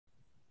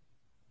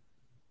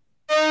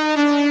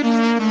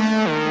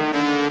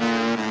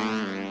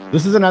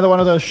This is another one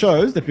of those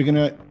shows that we're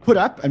going to put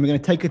up and we're going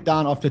to take it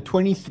down after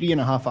 23 and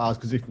a half hours,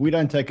 because if we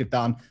don't take it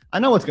down, I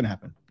know what's going to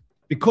happen.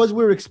 Because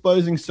we're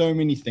exposing so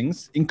many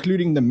things,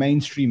 including the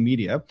mainstream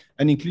media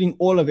and including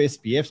all of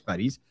SBF's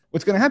buddies,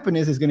 what's going to happen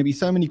is there's going to be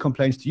so many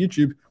complaints to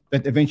YouTube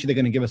that eventually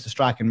they're going to give us a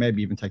strike and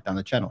maybe even take down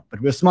the channel. But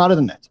we're smarter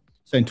than that.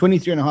 So in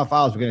 23 and a half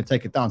hours, we're going to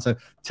take it down. So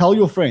tell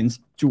your friends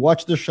to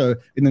watch the show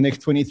in the next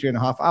 23 and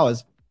a half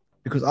hours,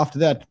 because after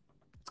that,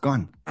 it's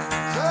gone.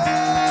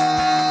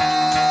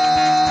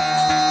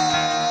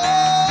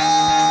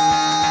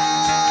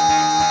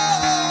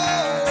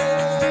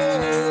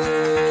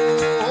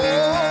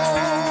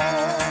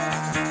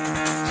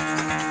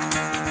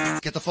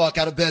 Get the fuck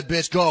out of bed,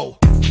 bitch, go.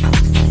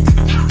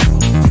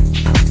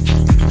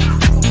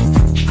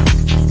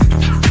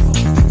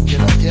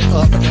 Get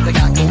up, and then they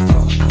got go.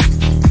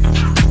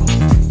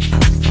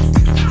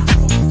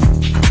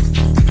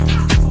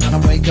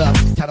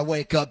 Time to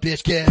wake up,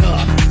 bitch, get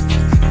up.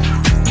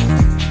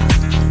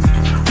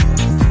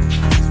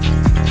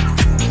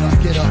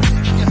 Get up,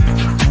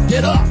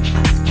 get up.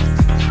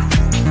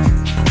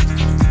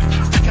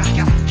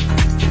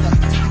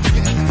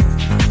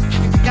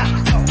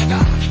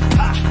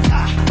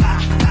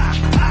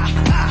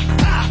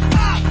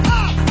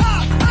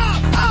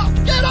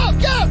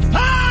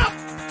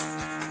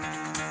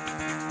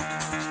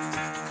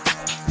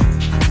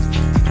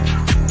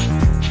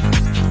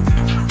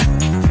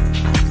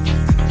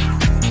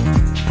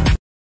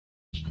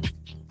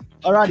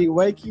 Alrighty,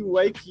 wakey,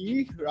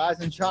 wakey, rise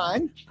and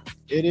shine.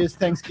 It is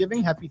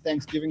Thanksgiving. Happy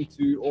Thanksgiving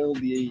to all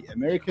the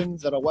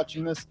Americans that are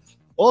watching this.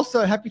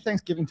 Also, happy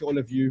Thanksgiving to all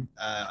of you.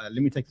 Let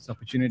me take this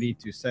opportunity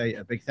to say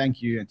a big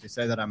thank you and to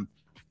say that I'm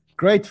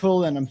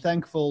grateful and I'm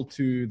thankful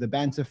to the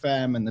Banter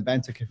fam and the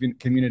Banter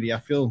community. I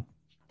feel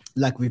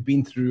like we've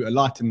been through a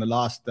lot in the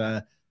last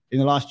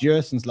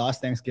year since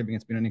last Thanksgiving.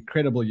 It's been an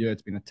incredible year.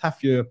 It's been a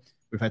tough year.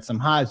 We've had some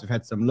highs, we've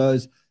had some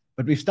lows.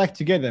 But we've stuck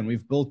together and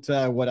we've built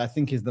what I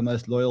think is the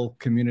most loyal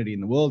community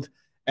in the world.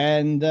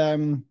 And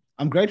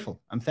I'm grateful.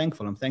 I'm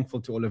thankful. I'm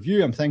thankful to all of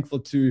you. I'm thankful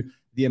to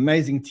the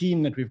amazing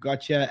team that we've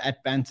got here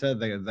at Banter,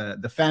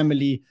 the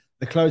family,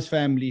 the close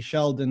family,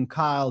 Sheldon,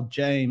 Kyle,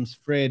 James,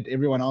 Fred,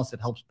 everyone else that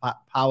helps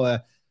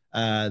power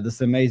this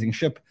amazing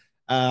ship.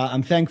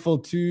 I'm thankful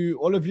to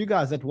all of you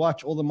guys that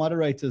watch, all the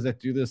moderators that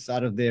do this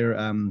out of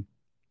their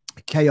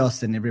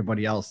chaos, and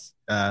everybody else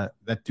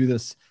that do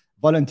this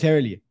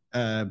voluntarily.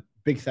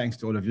 Big thanks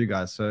to all of you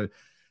guys. So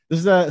this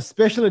is a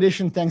special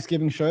edition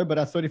Thanksgiving show, but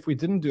I thought if we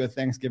didn't do a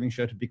Thanksgiving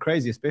show, it'd be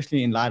crazy,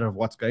 especially in light of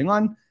what's going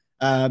on.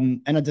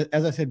 And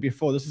as I said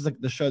before, this is like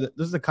this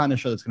is the kind of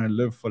show that's going to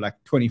live for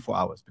like 24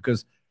 hours,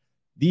 because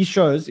these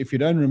shows, if you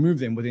don't remove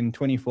them within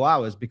 24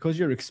 hours, because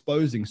you're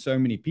exposing so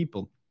many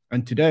people,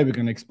 and today we're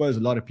going to expose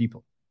a lot of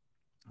people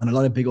and a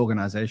lot of big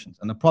organizations.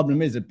 And the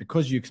problem is that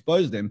because you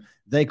expose them,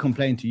 they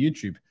complain to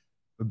YouTube.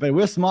 But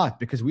we're smart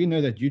because we know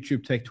that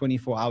YouTube take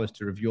 24 hours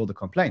to review all the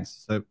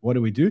complaints. So what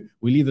do?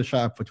 We leave the show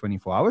up for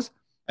 24 hours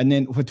and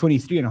then for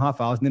 23 and a half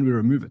hours, and then we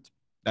remove it.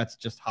 That's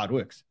just how it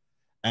works.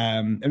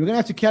 And we're going to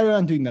have to carry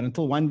on doing that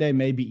until one day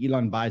maybe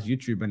Elon buys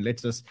YouTube and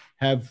lets us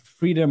have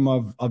freedom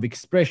of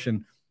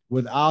expression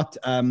without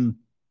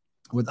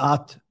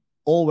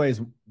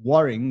always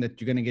worrying that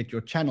you're going to get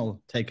your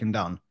channel taken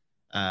down.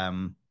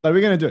 But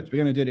we're going to do it.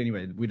 We're going to do it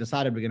anyway. We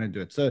decided we're going to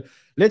do it. So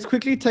let's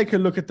quickly take a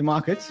look at the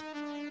markets.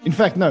 In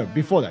fact, no,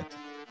 before that,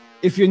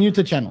 if you're new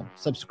to the channel,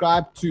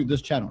 subscribe to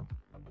this channel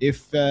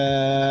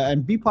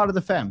and be part of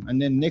the fam.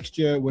 And then next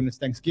year, when it's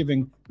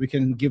Thanksgiving, we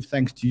can give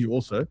thanks to you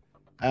also.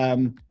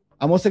 I'm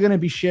also going to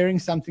be sharing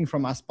something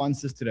from our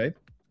sponsors today,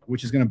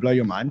 which is going to blow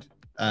your mind.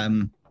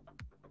 Someone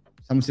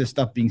says,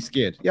 stop being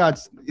scared. Yeah,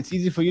 it's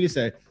easy for you to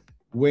say.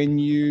 When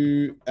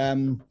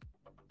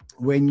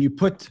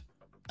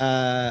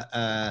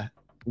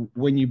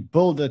you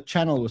build a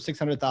channel with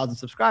 600,000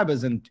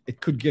 subscribers and it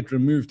could get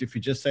removed if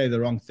you just say the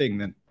wrong thing,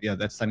 then yeah,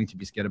 that's something to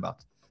be scared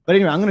about. But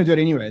anyway, I'm going to do it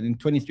anyway. In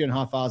 23 and a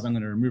half hours, I'm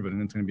going to remove it,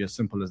 and it's going to be as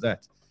simple as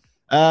that.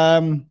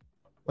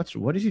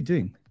 What is he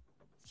doing?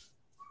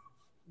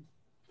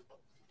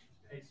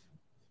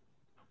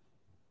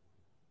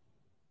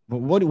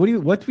 What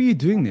were you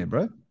doing there,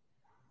 bro?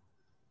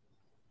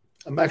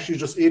 I'm actually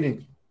just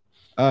eating.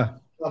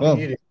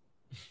 Eating.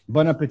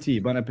 Bon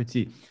appetit, bon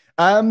appetit.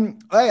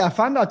 Hey, I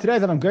found out today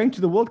that I'm going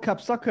to the World Cup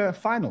soccer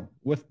final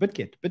with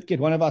BitGet. BitGet,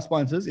 one of our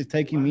sponsors, is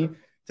taking me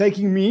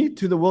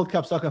to the World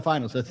Cup soccer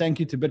final. So thank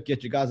you to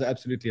BitGet. You guys are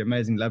absolutely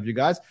amazing. Love you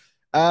guys.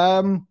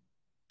 All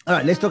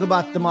right, let's talk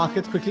about the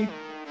markets quickly.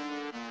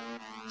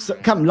 So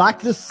come,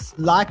 like this,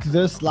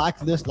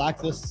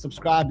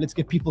 subscribe. Let's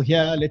get people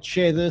here. Let's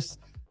share this.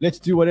 Let's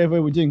do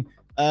whatever we're doing.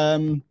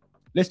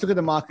 Let's look at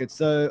the market.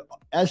 So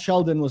as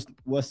Sheldon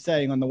was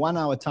saying, on the 1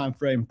 hour time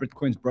frame,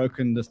 Bitcoin's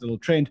broken this little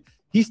trend.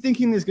 He's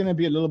thinking there's going to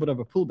be a little bit of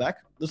a pullback.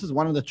 This is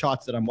one of the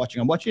charts that I'm watching.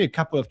 I'm watching a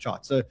couple of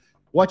charts. So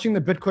watching the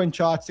Bitcoin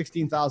chart,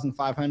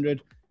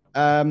 16,500.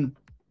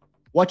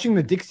 Watching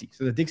the Dixie.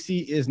 So the Dixie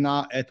is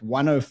now at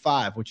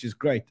 105, which is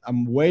great.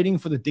 I'm waiting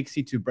for the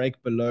Dixie to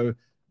break below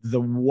the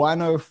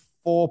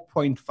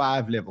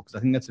 104.5 level, because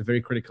I think that's a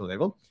very critical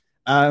level.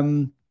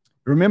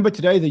 remember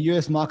today the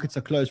US markets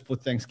are closed for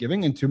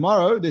Thanksgiving, and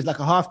tomorrow there's like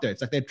a half day.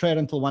 It's like they trade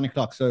until 1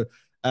 o'clock. So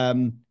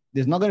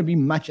there's not going to be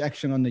much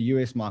action on the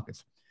US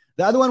markets.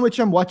 The other one which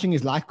I'm watching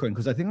is Litecoin,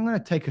 because I think I'm going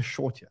to take a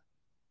short here.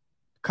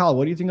 Carl,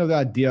 what do you think of the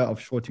idea of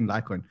shorting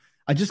Litecoin?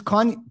 I just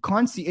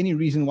can't see any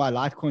reason why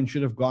Litecoin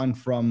should have gone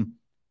from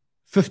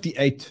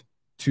 $58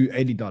 to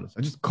 $80.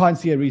 I just can't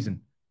see a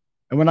reason.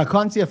 And when I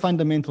can't see a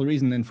fundamental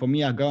reason, then for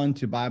me, I go on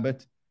to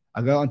Bybit,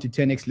 I go on to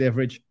 10x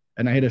leverage,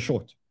 and I hit a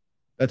short.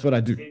 That's what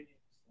I do.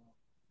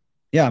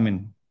 Yeah, I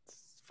mean,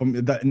 from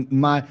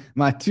my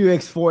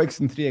 2x, 4x,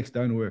 and 3x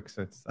don't work.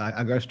 So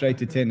I go straight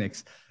to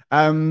 10x.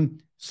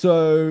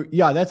 So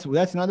yeah, that's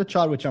another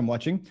chart which I'm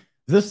watching.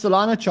 This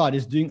Solana chart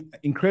is doing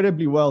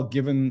incredibly well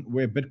given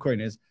where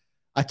Bitcoin is.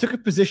 I took a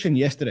position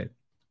yesterday,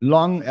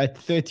 long at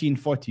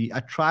 1340. I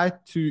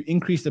tried to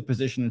increase the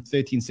position at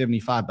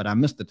 1375, but I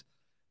missed it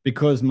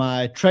because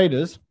my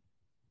traders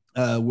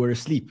were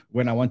asleep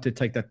when I wanted to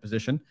take that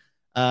position.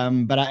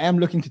 But I am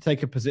looking to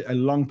take a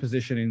long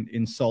position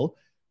in Sol.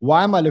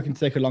 Why am I looking to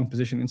take a long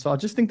position in Sol? I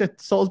just think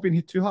that Sol's been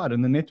hit too hard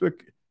and the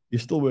network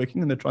is still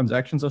working and the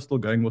transactions are still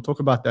going. We'll talk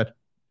about that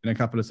in a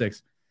couple of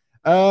secs.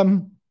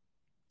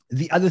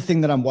 The other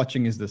thing that I'm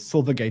watching is the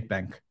Silvergate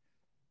Bank.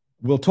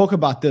 We'll talk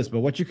about this, but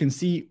what you can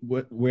see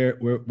where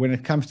when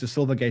it comes to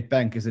Silvergate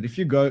Bank is that if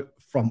you go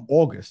from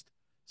August,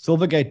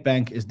 Silvergate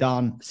Bank is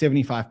down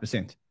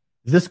 75%.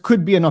 This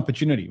could be an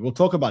opportunity. We'll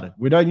talk about it.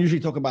 We don't usually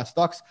talk about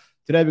stocks.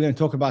 Today, we're going to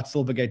talk about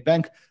Silvergate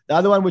Bank. The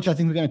other one, which I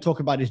think we're going to talk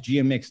about, is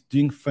GMX,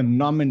 doing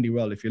phenomenally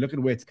well. If you look at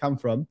where it's come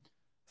from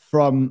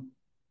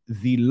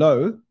the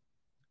low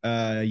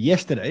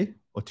yesterday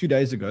or 2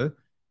 days ago,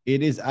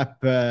 it is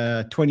up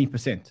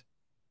 20%.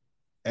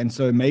 And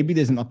so maybe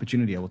there's an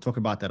opportunity. We'll talk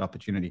about that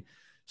opportunity.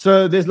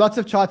 So there's lots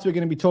of charts we're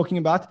going to be talking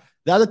about.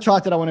 The other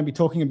chart that I want to be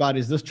talking about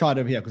is this chart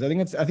over here, because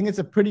I think it's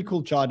a pretty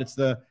cool chart. It's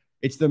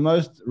the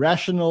most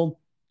rational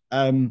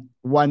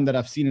one that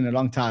I've seen in a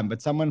long time.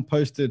 But someone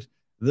posted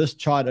this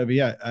chart over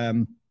here,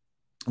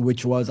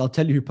 which was, I'll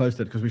tell you who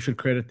posted because we should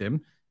credit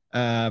them.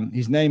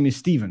 His name is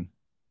Steven.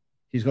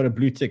 He's got a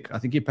blue tick. I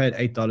think he paid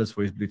 $8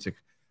 for his blue tick.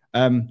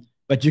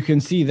 But you can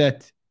see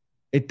that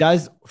it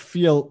does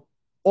feel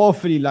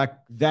awfully like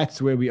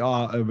that's where we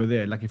are over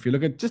there. Like if you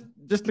look at just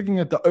looking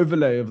at the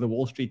overlay of the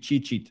Wall Street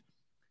cheat sheet,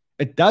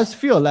 it does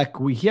feel like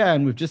we're here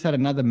and we've just had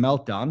another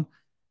meltdown.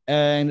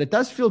 And it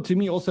does feel to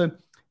me also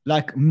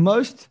like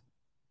most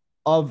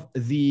of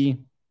the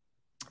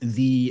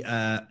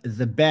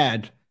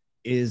bad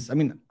is, I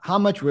mean, how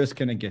much worse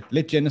can it get?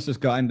 Let Genesis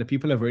go under.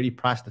 People have already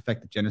priced the fact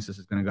that Genesis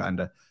is going to go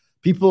under.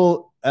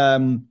 People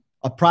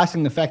are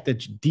pricing the fact that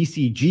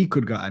DCG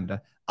could go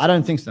under. I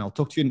don't think so. I'll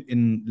talk to you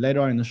in later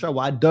on in the show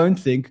why I don't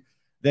think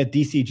that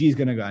DCG is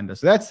going to go under.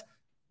 So that's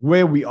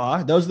where we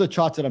are. Those are the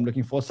charts that I'm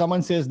looking for.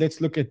 Someone says, let's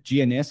look at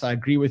GNS. I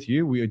agree with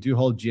you. We do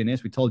hold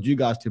GNS. We told you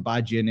guys to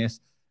buy GNS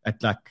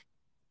at like,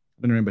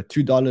 I don't remember,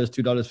 $2,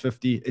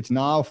 $2.50. It's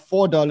now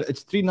 $4.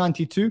 It's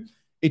 $3.92.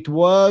 It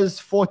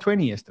was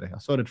 $4.20 yesterday. I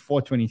saw it at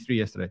 $4.23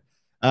 yesterday.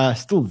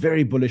 Still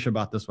very bullish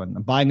about this one.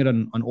 I'm buying it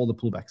on all the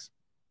pullbacks.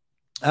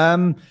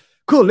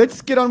 Cool.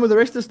 Let's get on with the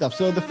rest of the stuff.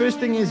 So the first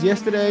thing is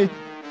yesterday,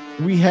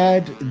 we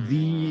had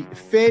the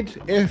Fed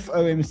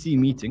FOMC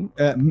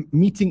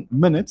meeting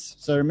minutes.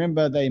 So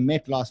remember, they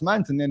met last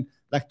month, and then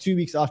like 2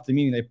 weeks after the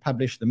meeting, they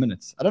published the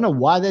minutes. I don't know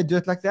why they do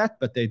it like that,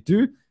 but they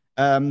do.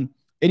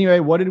 Anyway,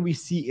 what did we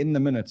see in the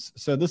minutes?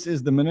 So this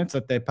is the minutes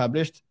that they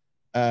published.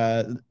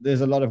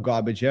 There's a lot of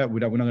garbage here. We're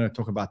not going to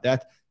talk about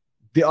that.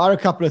 There are a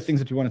couple of things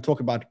that we want to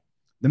talk about.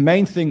 The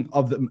main thing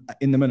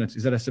in the minutes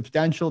is that a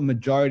substantial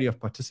majority of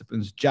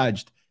participants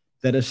judged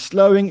that a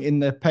slowing in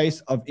the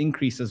pace of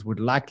increases would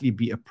likely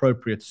be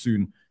appropriate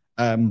soon.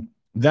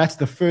 That's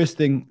the first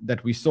thing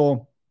that we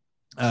saw,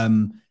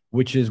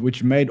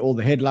 which made all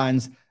the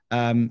headlines.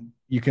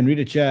 You can read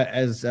it here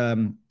as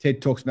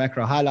TED Talks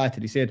Macro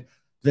highlighted. He said,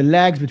 the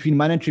lags between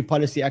monetary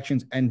policy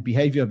actions and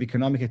behavior of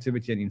economic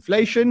activity and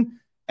inflation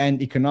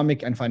and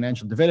economic and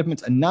financial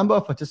developments, a number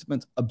of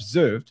participants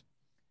observed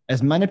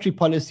as monetary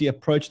policy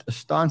approached a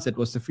stance that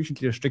was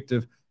sufficiently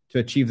restrictive to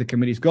achieve the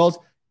committee's goals,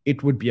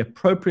 it would be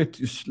appropriate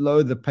to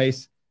slow the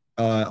pace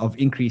of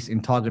increase in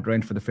target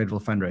range for the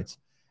federal fund rates.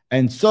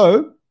 And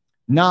so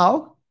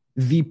now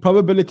the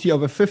probability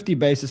of a 50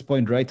 basis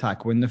point rate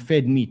hike when the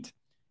Fed meet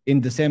in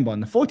December, on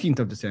the 14th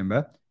of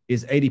December,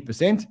 is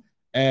 80%,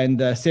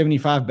 and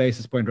 75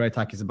 basis point rate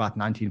hike is about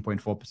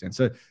 19.4%.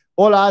 So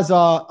all eyes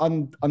are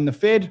on the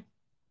Fed.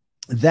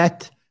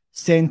 That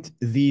sent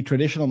the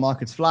traditional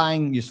markets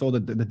flying. You saw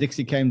that the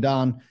Dixie came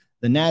down.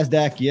 The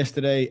NASDAQ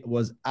yesterday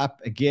was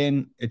up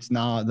again. It's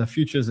now the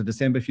futures, the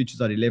December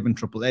futures are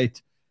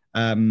 11,888.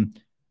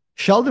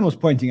 Sheldon was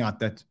pointing out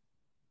that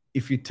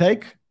if you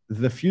take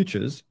the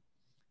futures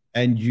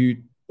and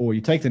you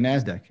take the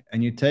NASDAQ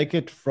and you take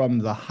it from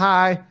the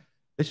high,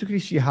 let's quickly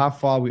see how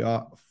far we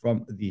are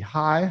from the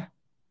high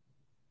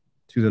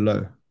to the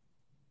low.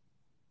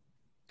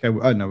 Okay,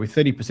 we're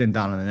 30%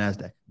 down on the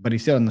NASDAQ. But he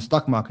said on the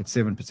stock market,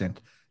 7%.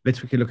 Let's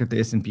quickly look at the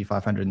S&P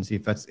 500 and see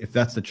if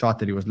that's the chart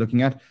that he was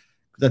looking at.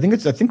 I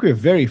think we're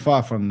very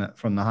far from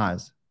the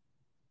highs.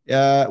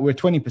 We're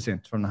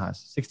 20% from the highs,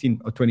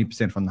 16 or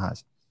 20% from the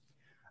highs.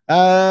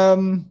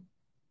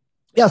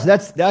 Yeah, so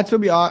that's where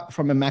we are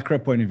from a macro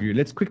point of view.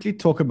 Let's quickly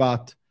talk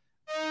about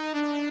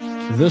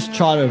this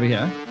chart over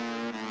here.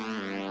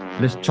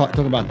 Let's talk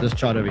about this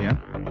chart over here.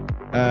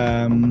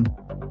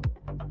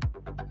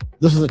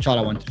 This is the chart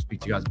I wanted to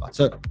speak to you guys about.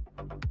 So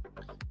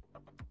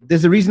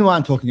there's a reason why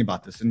I'm talking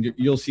about this, and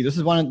you'll see this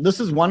is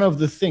one of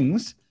the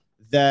things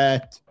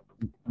that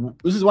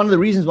this is one of the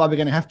reasons why we're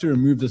going to have to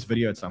remove this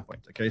video at some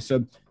point. Okay,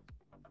 so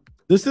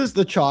this is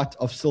the chart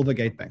of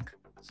Silvergate Bank.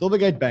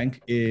 Silvergate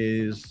Bank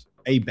is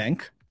a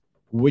bank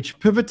which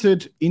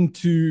pivoted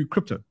into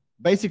crypto.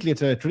 Basically,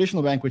 it's a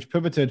traditional bank which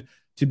pivoted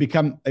to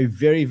become a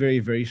very, very,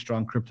 very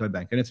strong crypto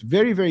bank. And it's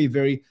very, very,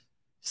 very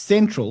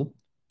central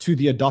to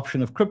the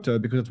adoption of crypto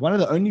because it's one of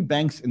the only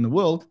banks in the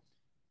world,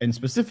 and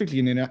specifically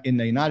in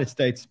the United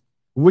States,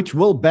 which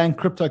will bank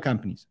crypto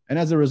companies. And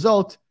as a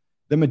result,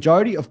 the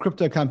majority of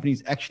crypto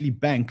companies actually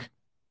bank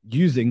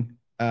using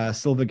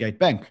Silvergate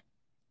Bank.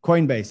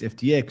 Coinbase,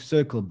 FTX,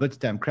 Circle,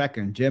 Bitstamp,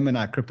 Kraken,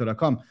 Gemini,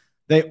 Crypto.com,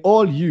 they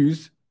all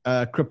use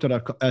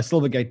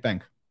Silvergate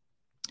Bank.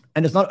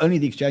 And it's not only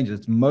the exchanges,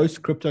 it's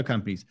most crypto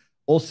companies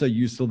also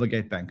use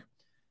Silvergate Bank.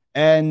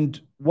 And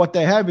what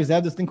they have is they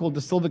have this thing called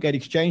the Silvergate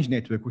Exchange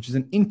Network, which is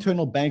an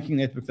internal banking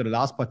network that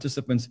allows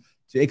participants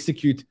to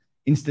execute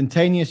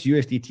instantaneous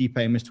USDT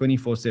payments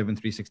 24/7,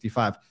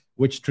 365,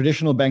 which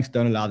traditional banks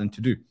don't allow them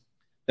to do.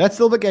 That's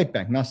Silvergate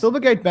Bank. Now,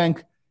 Silvergate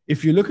Bank,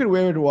 if you look at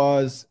where it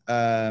was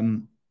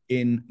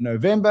in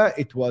November,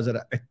 it was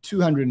at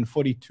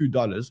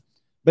 $242.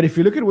 But if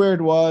you look at where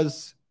it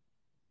was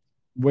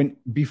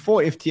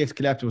before FTX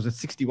collapsed, it was at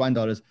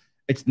 $61.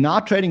 It's now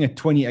trading at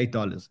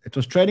 $28. It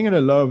was trading at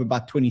a low of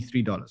about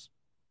 $23.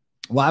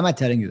 Why am I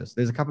telling you this?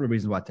 There's a couple of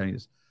reasons why I'm telling you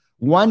this.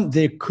 One,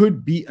 there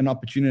could be an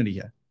opportunity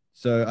here.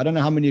 So I don't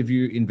know how many of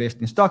you invest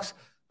in stocks,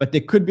 but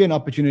there could be an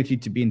opportunity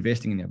to be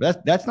investing in here.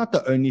 But that's not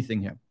the only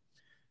thing here.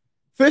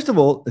 First of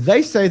all,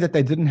 they say that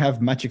they didn't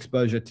have much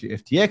exposure to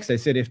FTX. They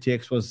said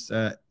FTX was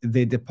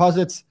their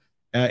deposits.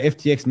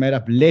 FTX made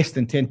up less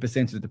than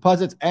 10% of the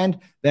deposits, and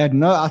they had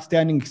no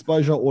outstanding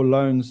exposure or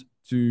loans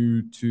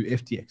to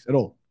FTX at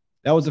all.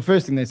 That was the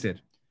first thing they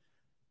said.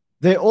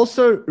 They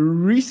also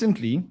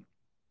recently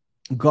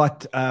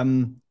got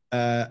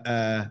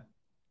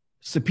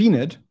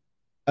subpoenaed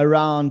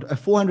around a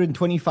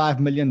 $425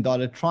 million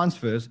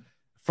transfers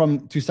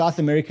to South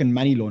American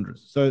money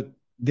launderers. So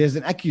there's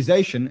an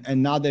accusation,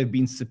 and now they've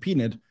been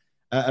subpoenaed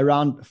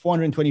around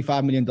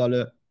 $425 million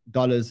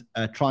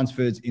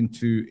transfers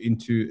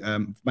into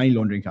money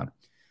laundering account.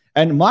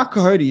 And Mark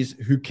Cohodes,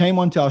 who came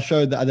onto our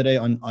show the other day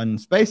on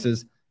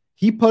Spaces,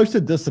 he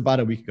posted this about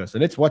a week ago. So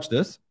let's watch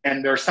this.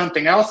 And there's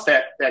something else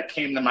that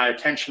came to my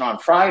attention on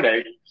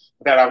Friday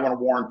that I want to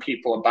warn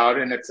people about,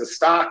 and it's a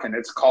stock, and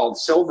it's called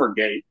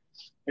Silvergate,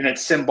 and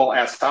it's symbol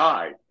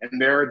SI.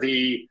 And they're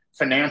the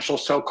financial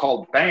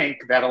so-called bank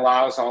that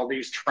allows all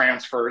these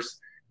transfers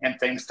and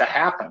things to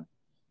happen.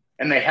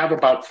 And they have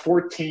about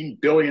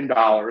 $14 billion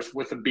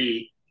with a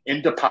B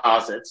in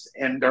deposits,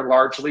 and they're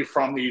largely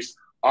from these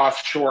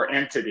offshore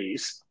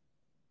entities.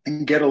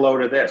 And get a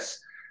load of this.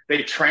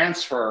 They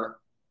transfer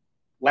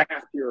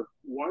last year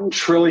 $1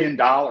 trillion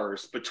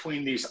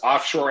between these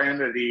offshore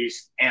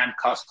entities and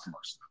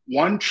customers.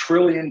 $1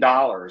 trillion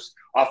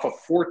off a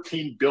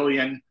 14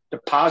 billion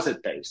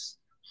deposit base.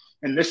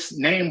 And this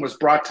name was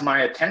brought to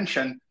my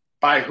attention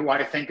by who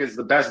I think is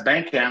the best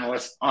bank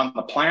analyst on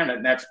the planet,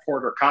 and that's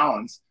Porter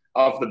Collins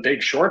of the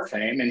Big Short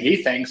fame. And he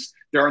thinks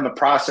they're in the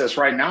process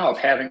right now of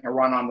having a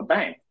run on the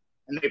bank.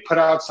 And they put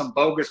out some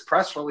bogus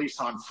press release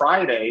on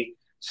Friday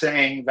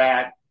saying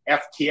that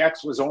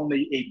FTX was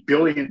only $1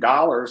 billion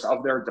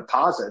of their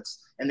deposits,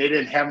 and they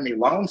didn't have any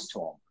loans to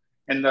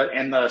them.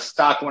 And the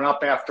stock went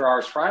up after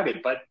ours Friday.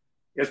 But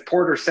as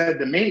Porter said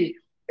to me,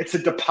 it's a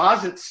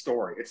deposit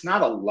story. It's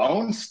not a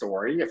loan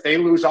story. If they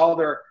lose all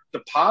their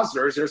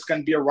depositors, there's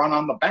going to be a run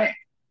on the bank.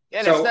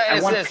 Yeah, so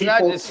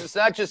it's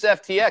not just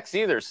FTX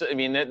either. So, I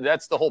mean,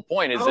 that's the whole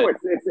point.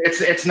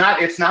 It's not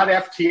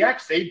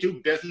FTX. They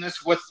do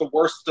business with the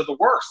worst of the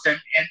worst. And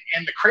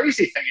the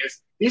crazy thing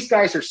is, these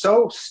guys are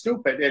so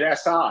stupid at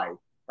SI,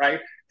 right?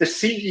 The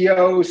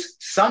CEO's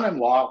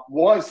son-in-law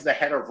was the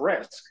head of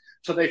risk.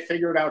 So they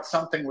figured out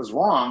something was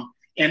wrong.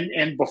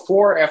 And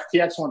before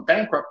FTX went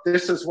bankrupt,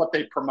 this is what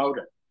they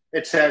promoted.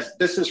 It says,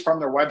 this is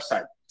from their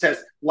website. It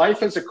says,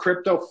 life as a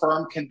crypto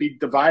firm can be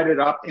divided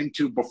up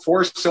into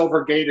before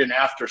Silvergate and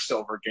after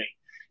Silvergate.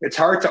 It's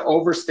hard to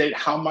overstate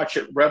how much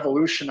it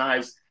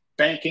revolutionized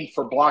banking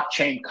for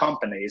blockchain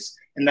companies.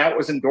 And that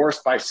was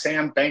endorsed by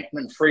Sam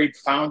Bankman-Fried,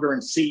 founder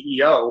and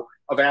CEO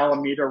of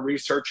Alameda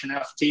Research and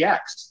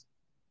FTX.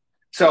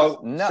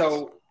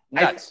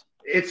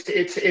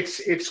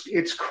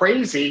 It's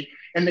crazy.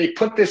 And they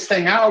put this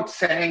thing out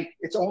saying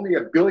it's only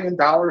 $1 billion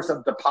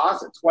of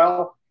deposits.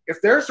 Well, if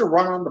there's a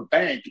run on the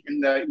bank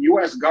and the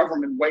U.S.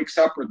 government wakes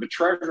up or the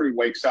Treasury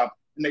wakes up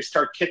and they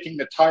start kicking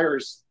the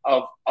tires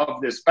of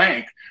this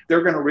bank,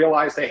 they're going to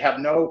realize they have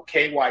no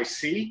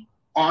KYC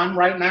on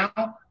right now,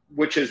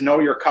 which is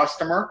know your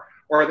customer,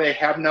 or they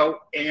have no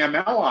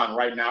AML on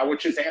right now,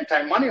 which is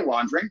anti-money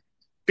laundering,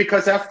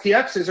 because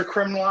FTX is a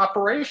criminal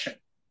operation,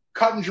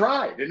 cut and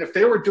dried. And if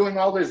they were doing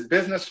all this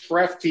business for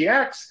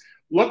FTX,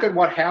 look at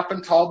what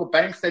happened to all the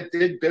banks that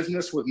did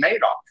business with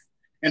Madoff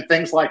and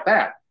things like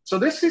that. So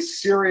this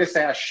is serious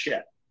ass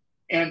shit.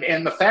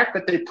 And the fact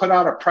that they put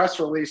out a press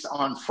release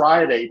on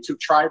Friday to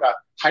try to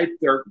hype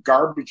their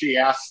garbagey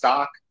ass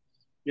stock,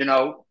 you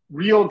know,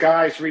 real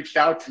guys reached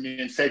out to me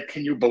and said,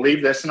 can you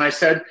believe this? And I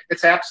said,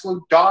 it's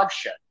absolute dog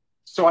shit.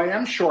 So I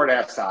am short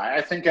SI.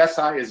 I think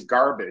SI is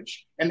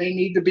garbage, and they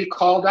need to be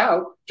called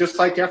out, just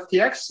like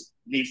FTX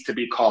needs to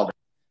be called out.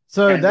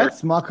 So And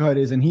that's Marco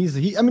Hodes, and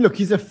I mean, look,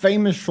 he's a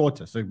famous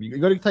shorter, so you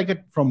got to take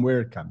it from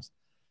where it comes.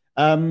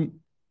 And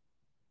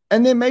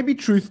there may be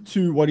truth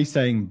to what he's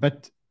saying,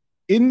 but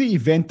in the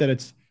event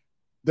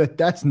that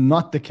that's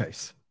not the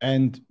case,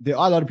 and there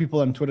are a lot of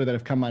people on Twitter that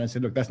have come out and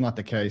said, look, that's not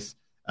the case.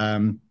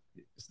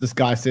 This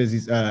guy says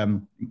he's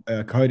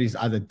Cody's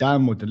either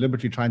dumb or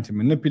deliberately trying to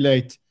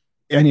manipulate.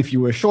 And if you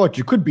were short,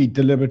 you could be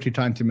deliberately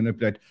trying to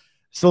manipulate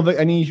silver.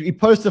 And he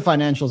posts the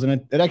financials,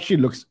 and it actually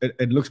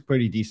looks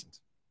pretty decent.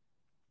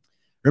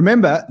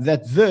 Remember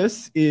that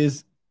this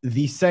is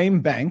the same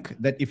bank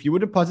that if you were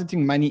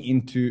depositing money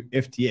into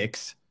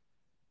FTX,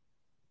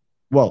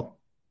 well,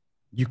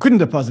 you couldn't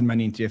deposit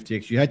money into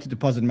FTX. You had to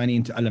deposit money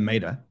into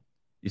Alameda,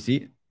 you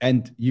see.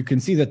 And you can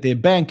see that their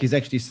bank is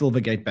actually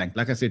Silvergate Bank.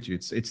 Like I said to you,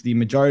 it's the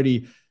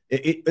majority.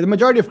 The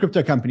majority of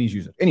crypto companies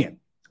use it. Anyway,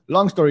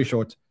 long story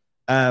short,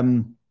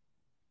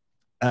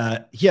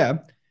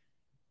 here,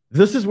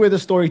 this is where the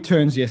story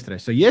turns yesterday.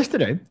 So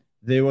yesterday,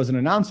 there was an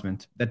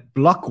announcement that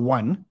Block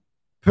One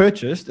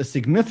purchased a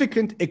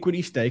significant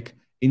equity stake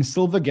in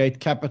Silvergate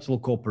Capital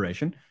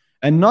Corporation,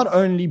 and not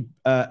only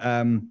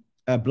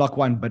Block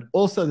One, but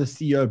also the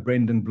CEO,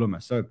 Brendan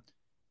Bloomer. So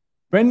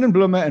Brendan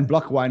Bloomer and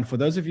Block One, for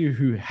those of you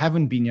who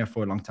haven't been here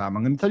for a long time,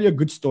 I'm going to tell you a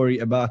good story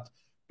about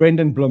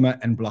Brendan Bloomer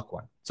and Block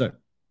One. So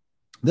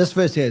this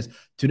verse says,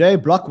 today,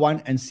 Block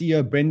One and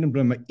CEO Brendan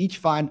Bloomer each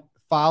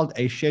filed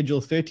a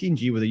Schedule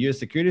 13G with the U.S.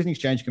 Securities and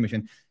Exchange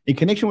Commission in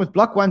connection with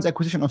Block One's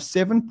acquisition of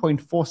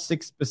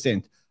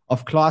 7.46%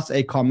 of Class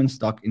A common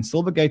stock in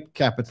Silvergate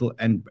Capital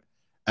and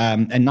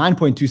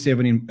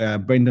 9.27%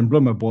 in Brendan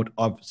Bloomer board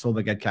of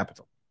Silvergate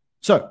Capital.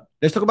 So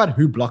let's talk about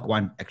who Block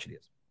One actually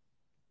is.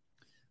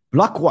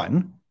 Block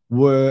One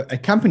were a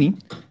company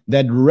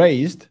that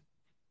raised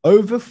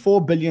over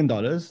 $4 billion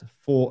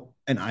for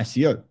an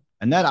ICO,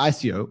 and that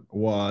ICO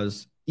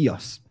was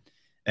EOS.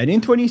 And in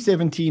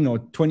 2017 or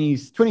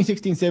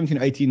 2016,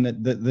 17, 18,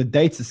 the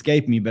dates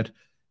escape me, but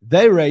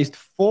they raised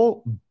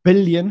 $4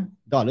 billion.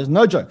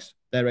 No jokes.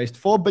 They raised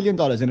 $4 billion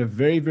in a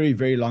very, very,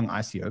 very long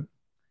ICO.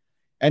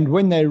 And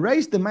when they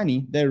raised the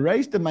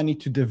money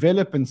to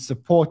develop and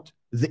support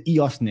the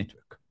EOS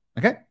network.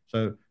 Okay?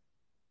 So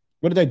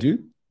what did they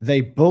do?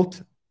 They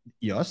built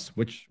EOS,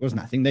 which was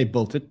nothing. They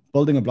built it.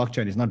 Building a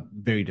blockchain is not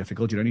very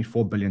difficult. You don't need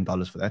 $4 billion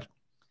for that.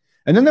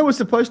 And then they were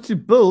supposed to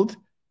build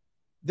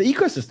the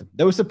ecosystem.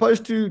 They were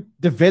supposed to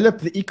develop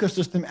the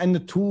ecosystem and the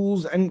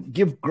tools and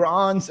give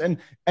grants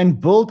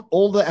and build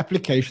all the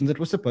applications that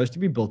were supposed to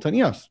be built on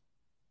EOS.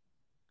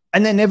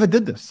 And they never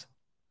did this.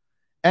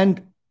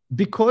 And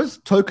because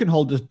token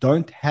holders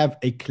don't have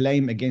a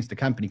claim against the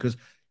company,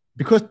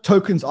 because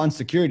tokens aren't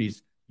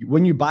securities,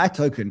 when you buy a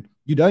token,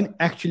 you don't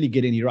actually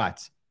get any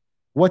rights.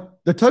 What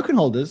the token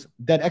holders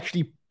that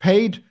actually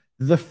paid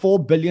the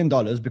 $4 billion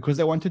because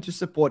they wanted to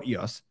support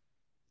EOS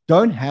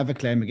don't have a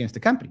claim against the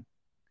company.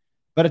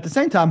 But at the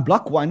same time,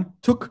 Block One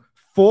took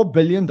 $4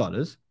 billion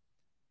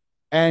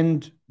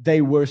and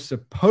they were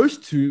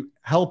supposed to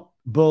help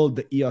build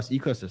the EOS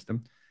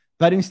ecosystem,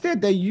 but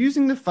instead they're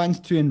using the funds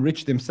to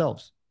enrich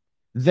themselves.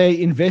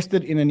 They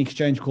invested in an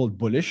exchange called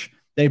Bullish.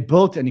 They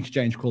built an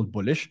exchange called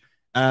Bullish.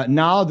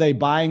 Now they're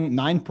buying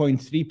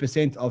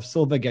 9.3% of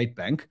Silvergate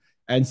Bank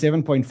and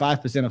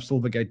 7.5% of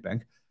Silvergate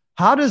Bank.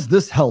 How does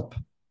this help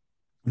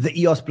the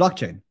EOS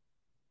blockchain?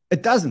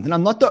 It doesn't. And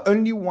I'm not the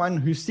only one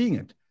who's seeing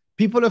it.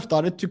 People have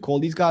started to call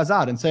these guys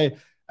out and say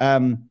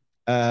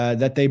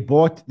that they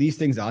bought these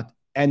things out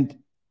and,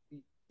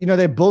 you know,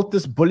 they built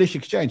this Bullish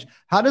exchange.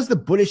 How does the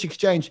Bullish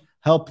exchange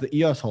help the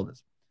EOS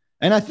holders?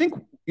 And I think,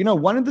 you know,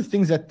 one of the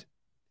things that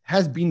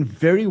has been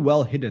very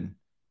well hidden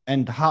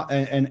and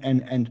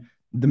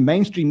the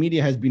mainstream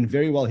media has been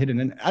very well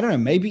hidden, and I don't know,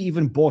 maybe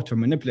even bought or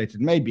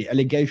manipulated, maybe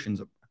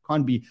allegations,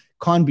 can't be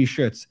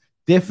sure. It's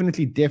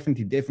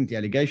definitely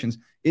allegations,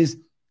 is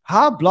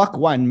how Block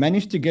One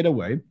managed to get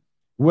away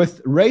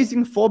with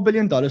raising $4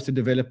 billion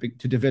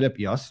to develop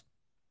EOS,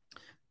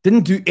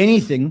 didn't do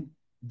anything,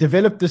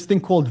 developed this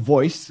thing called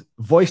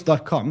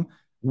voice.com,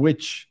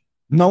 which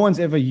no one's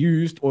ever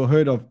used or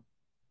heard of.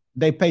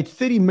 They paid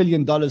 $30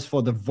 million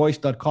for the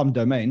voice.com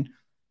domain.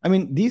 I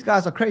mean, these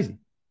guys are crazy.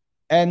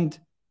 And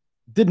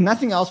did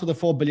nothing else with the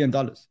 $4 billion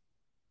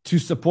to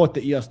support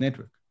the EOS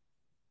network.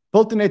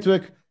 Built the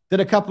network, did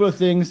a couple of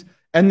things,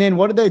 and then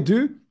what did they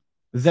do?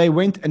 They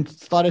went and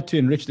started to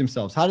enrich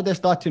themselves. How did they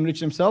start to enrich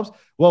themselves?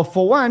 Well,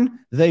 for one,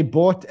 they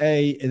built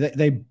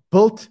an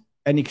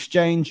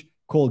exchange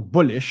called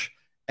Bullish,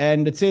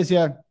 and it says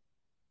here,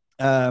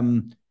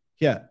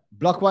 Here,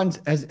 Block One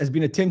has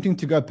been attempting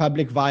to go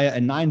public via a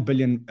 $9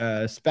 billion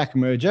SPAC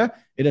merger.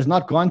 It has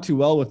not gone too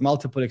well with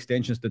multiple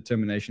extensions to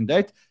termination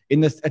date.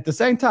 At the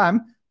same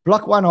time,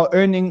 Block One are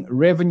earning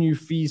revenue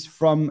fees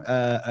from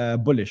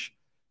Bullish.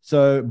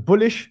 So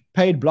Bullish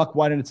paid Block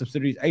One and its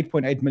subsidiaries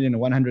 $8.8 million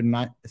and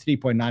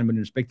 $103.9 million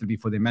respectively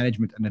for their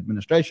management and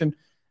administration.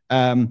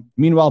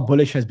 Meanwhile,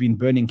 Bullish has been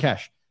burning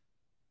cash.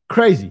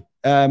 Crazy.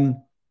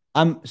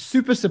 I'm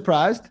super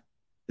surprised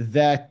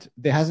that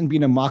there hasn't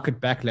been a market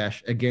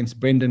backlash against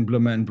Brendan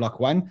Bloomer and Block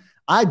One.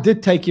 I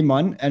did take him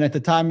on, and at the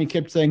time he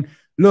kept saying,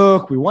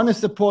 look, we want to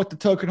support the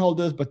token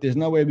holders, but there's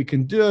no way we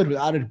can do it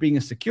without it being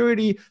a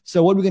security.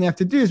 So what we're going to have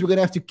to do is we're going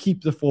to have to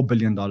keep the $4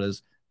 billion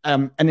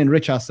and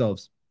enrich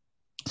ourselves.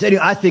 So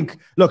anyway, I think,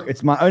 look,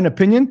 it's my own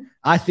opinion.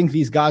 I think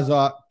these guys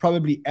are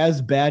probably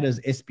as bad as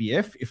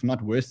SBF, if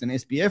not worse than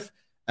SBF.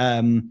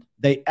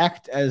 They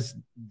act as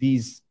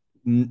these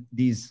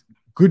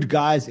good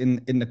guys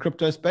in the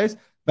crypto space,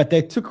 but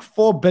they took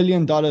 $4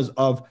 billion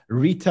of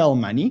retail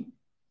money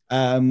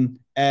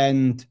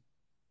and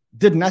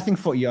did nothing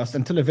for EOS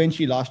until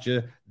eventually last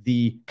year,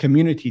 the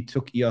community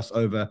took EOS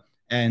over.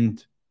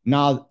 And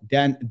now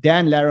Dan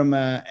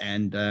Larimer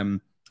and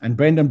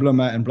Brendan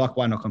Bloomer and Block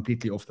One are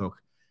completely off the hook.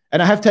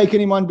 And I have taken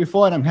him on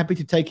before, and I'm happy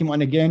to take him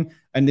on again.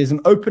 And there's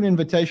an open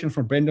invitation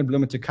from Brendan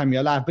Bloomer to come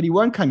here live, but he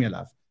won't come here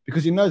live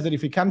because he knows that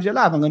if he comes here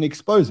live, I'm going to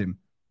expose him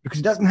because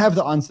he doesn't have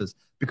the answers,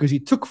 because he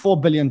took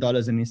 $4 billion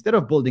and instead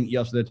of building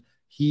EOS with it,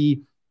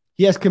 he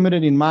has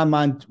committed, in my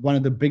mind, one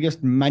of the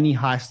biggest money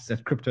heists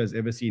that crypto has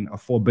ever seen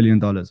of $4 billion.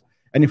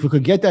 And if we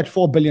could get that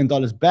 $4 billion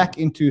back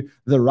into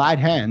the right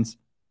hands,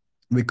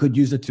 we could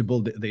use it to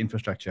build the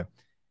infrastructure.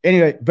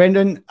 Anyway,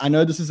 Brendan, I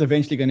know this is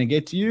eventually going to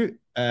get to you,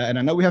 and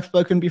I know we have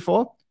spoken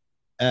before,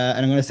 and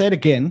I'm going to say it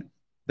again,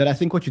 that I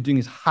think what you're doing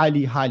is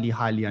highly, highly,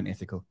 highly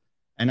unethical.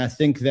 And I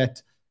think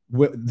that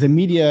the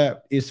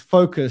media is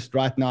focused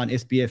right now on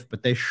SBF,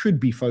 but they should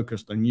be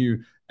focused on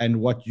you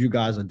and what you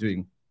guys are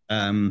doing.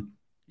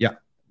 Yeah,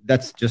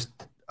 that's just,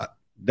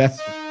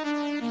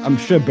 I'm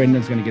sure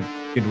Brendan's going to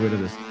get rid of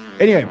this.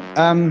 Anyway,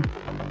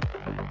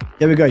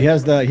 here we go.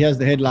 Here's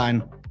the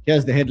headline.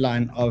 Here's the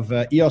headline of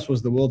EOS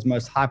was the world's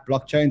most hyped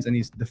blockchains,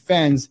 and the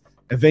fans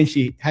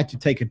eventually had to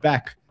take it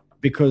back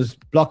because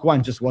Block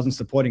One just wasn't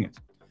supporting it.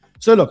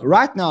 So look,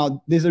 right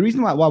now, there's a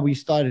reason why we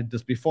started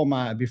this before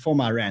my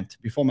rant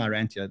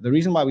here. The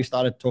reason why we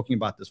started talking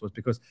about this was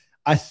because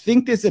I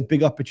think there's a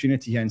big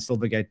opportunity here in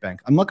Silvergate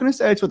Bank. I'm not going to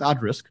say it's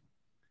without risk,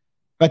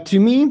 but to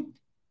me,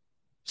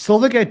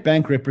 Silvergate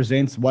Bank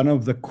represents one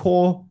of the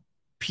core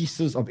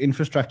pieces of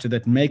infrastructure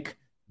that make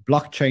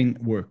blockchain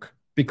work,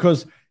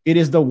 because it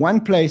is the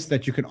one place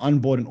that you can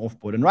onboard and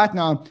offboard. And right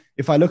now,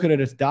 if I look at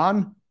it, it's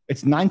down.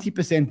 It's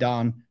 90%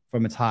 down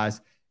from its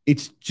highs.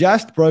 It's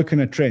just broken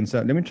a trend. So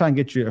let me try and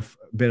get you a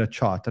better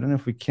chart. I don't know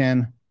if we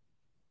can.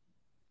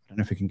 I don't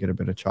know if we can get a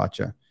better chart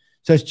here.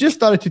 So it's just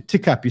started to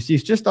tick up. You see,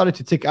 it's just started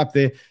to tick up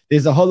there.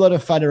 There's a whole lot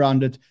of FUD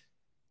around it.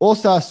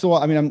 Also,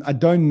 I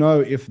don't know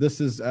if this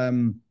is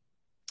going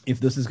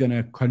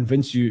to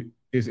convince you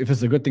if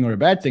it's a good thing or a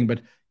bad thing,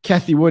 but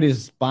Cathie Wood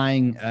is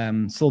buying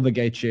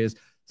Silvergate shares.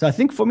 So I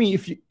think for me,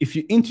 if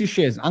you're into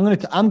shares, I'm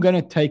going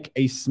to take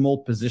a small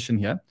position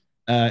here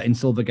in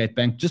Silvergate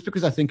Bank, just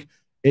because I think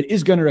it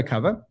is going to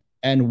recover,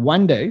 and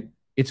one day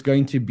it's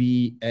going to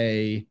be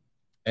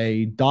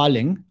a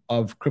darling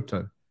of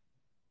crypto.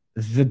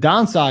 The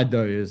downside,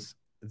 though, is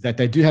that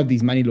they do have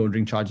these money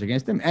laundering charges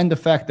against them, and the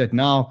fact that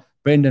now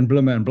Brendan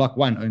Bloomer and Block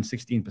One own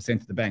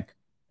 16% of the bank.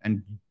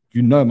 And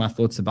you know my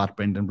thoughts about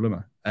Brendan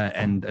Bloomer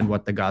and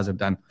what the guys have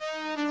done.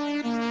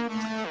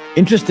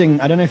 Interesting.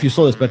 I don't know if you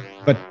saw this,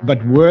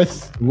 but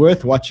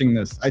worth watching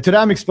this. Today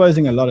I'm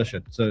exposing a lot of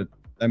shit. So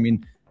I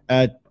mean,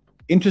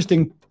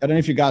 interesting. I don't know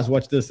if you guys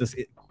watched this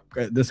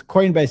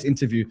Coinbase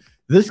interview.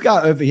 This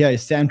guy over here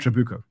is Sam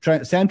Trabucco.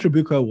 Sam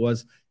Trabucco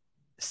was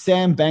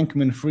Sam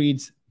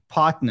Bankman-Fried's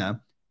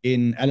partner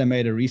in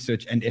Alameda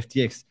Research and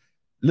FTX.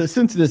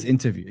 Listen to this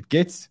interview. It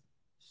gets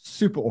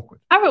super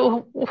awkward.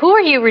 Who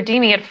are you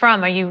redeeming it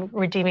from? Are you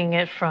redeeming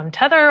it from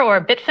Tether or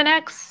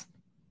Bitfinex?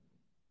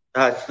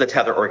 It's the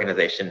Tether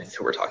organization is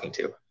who we're talking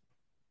to.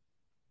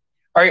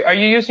 Are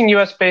you using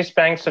U.S.-based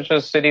banks such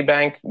as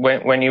Citibank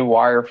when you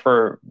wire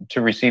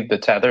to receive the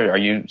Tether? Are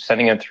you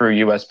sending it through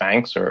U.S.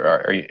 banks,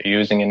 or are you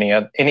using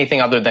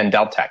anything other than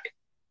Deltec?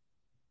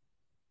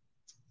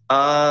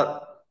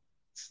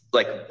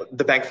 Like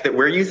the banks that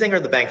we're using, or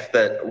the banks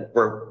that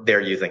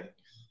they're using?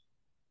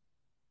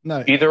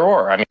 No, either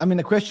or. I mean,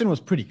 the question was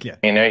pretty clear.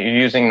 Are you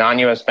using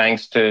non-U.S.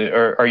 banks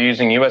or are you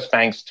using U.S.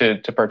 banks to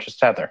purchase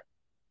Tether?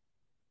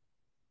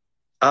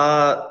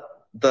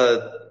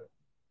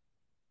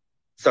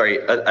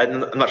 Sorry, I'm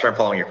not sure I'm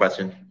following your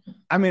question.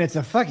 I mean, it's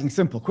a fucking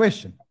simple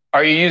question.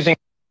 Are you using?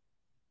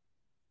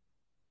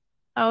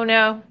 Oh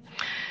no,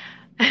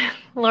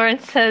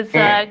 Lawrence has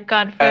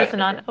gone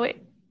frozen on. Oh,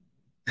 wait,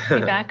 be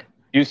back.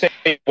 You say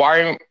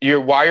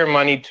you wire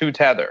money to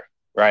Tether,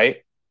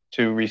 right?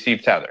 To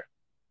receive Tether.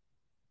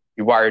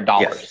 You wire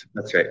dollars. Yes,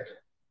 that's right.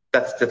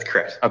 That's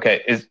correct.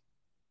 Okay.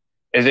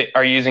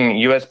 Are you using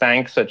U.S.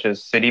 banks such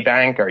as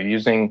Citibank? Are you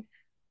using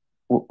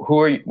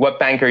what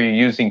bank are you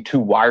using to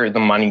wire the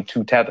money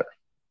to Tether?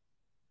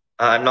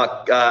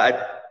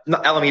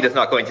 Alameda is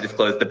not going to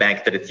disclose the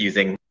bank that it's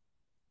using.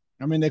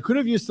 I mean, they could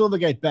have used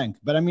Silvergate Bank,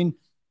 but I mean,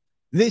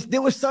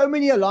 there were so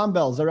many alarm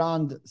bells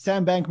around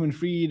Sam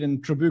Bankman-Fried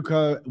and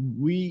Trabuco.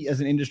 We,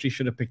 as an industry,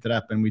 should have picked it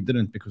up, and we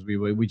didn't because we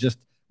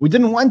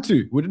didn't want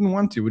to. We didn't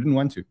want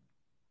to.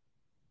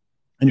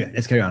 Anyway,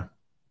 let's carry on.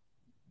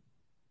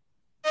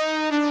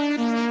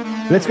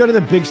 Let's go to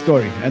the big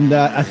story. And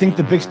I think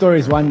the big story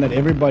is one that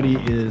everybody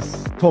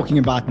is talking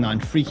about now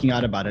and freaking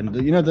out about. And,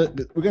 we're going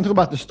to talk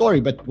about the story,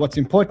 but what's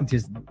important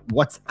is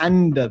what's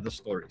under the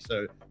story.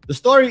 So the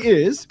story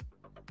is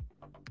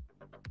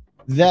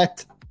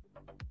that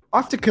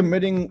after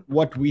committing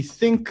what we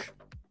think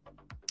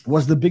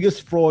was the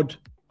biggest fraud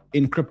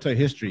in crypto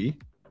history,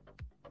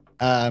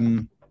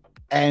 and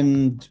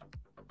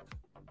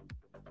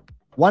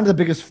one of the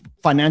biggest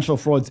financial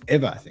frauds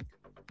ever, I think,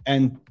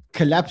 and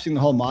collapsing the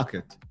whole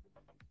market,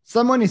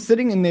 someone is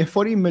sitting in their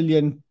 $40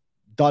 million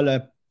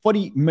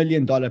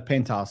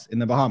penthouse in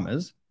the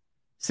Bahamas,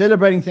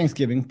 celebrating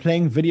Thanksgiving,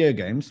 playing video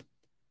games.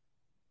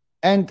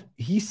 And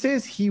he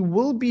says he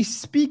will be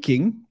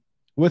speaking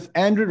with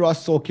Andrew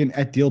Ross Sorkin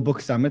at DealBook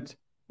Summit,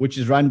 which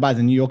is run by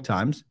the New York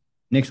Times,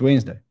 next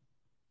Wednesday.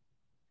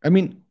 I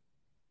mean,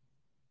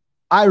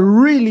 I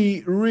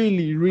really,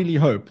 really, really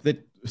hope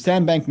that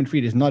Sam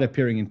Bankman-Fried is not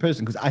appearing in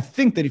person, because I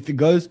think that if he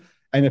goes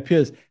and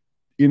appears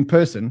in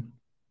person,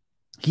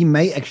 he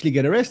may actually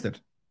get arrested.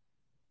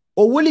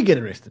 Or will he get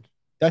arrested?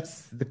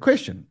 That's the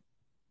question.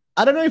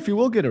 I don't know if he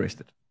will get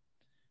arrested,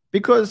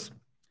 because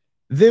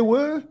there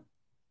were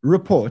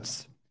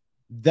reports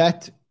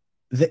that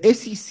the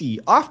SEC,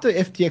 after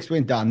FTX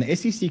went down, the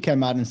SEC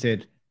came out and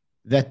said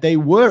that they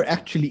were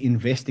actually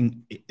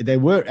investigating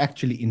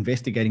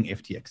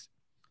FTX.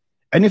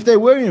 And if they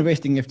were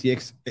investigating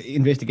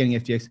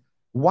FTX,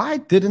 why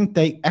didn't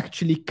they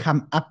actually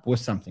come up with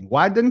something?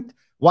 Why did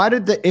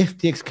the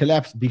FTX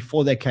collapse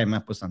before they came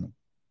up with something?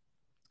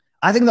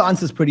 I think the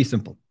answer is pretty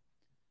simple.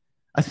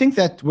 I think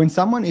that when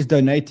someone is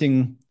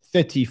donating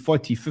 $30,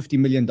 $40, $50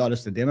 million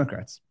to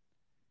Democrats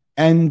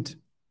and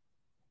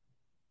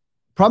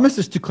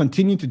promises to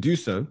continue to do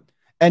so,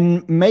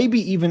 and maybe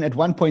even at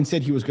one point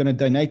said he was going to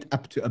donate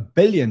up to $1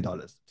 billion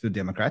to the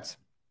Democrats.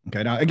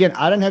 Okay, now, again,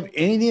 I don't have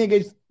anything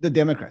against the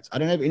Democrats.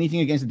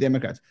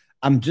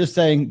 I'm just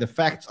saying the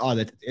facts are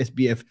that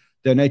SBF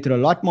donated a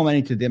lot more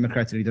money to the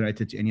Democrats than he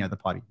donated to any other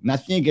party.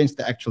 Nothing against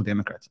the actual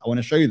Democrats. I want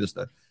to show you this,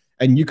 though.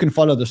 And you can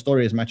follow the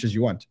story as much as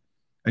you want.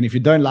 And if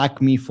you don't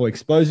like me for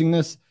exposing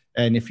this,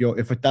 and if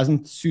it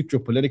doesn't suit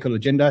your political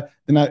agenda,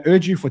 then I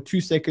urge you for 2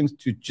 seconds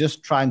to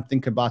just try and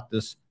think about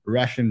this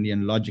rationally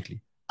and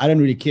logically. I don't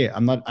really care.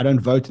 I don't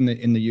vote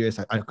in the US.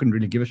 I couldn't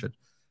really give a shit.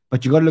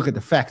 But you got to look at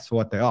the facts for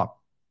what they are.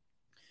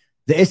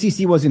 The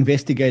SEC was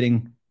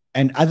investigating,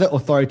 and other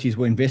authorities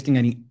were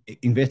investigating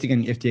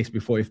FTX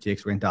before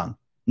FTX went down.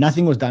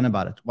 Nothing was done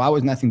about it. Why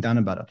was nothing done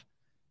about it?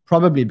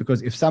 Probably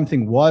because if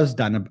something was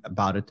done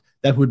about it,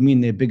 that would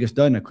mean their biggest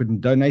donor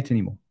couldn't donate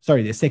anymore.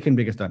 Sorry, their second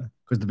biggest donor,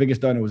 because the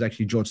biggest donor was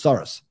actually George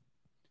Soros.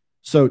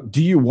 So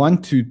do you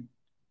want to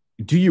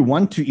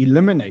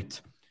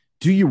eliminate?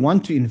 Do you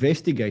want to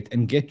investigate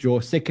and get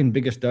your second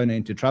biggest donor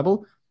into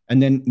trouble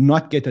and then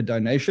not get the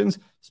donations,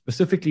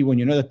 specifically when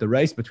you know that the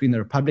race between the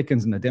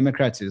Republicans and the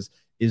Democrats is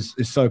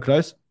so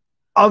close?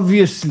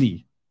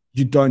 Obviously,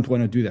 you don't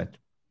want to do that.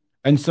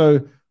 And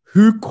so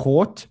who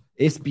caught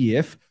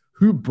SBF?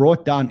 Who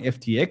brought down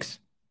FTX?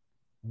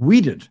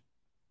 We did.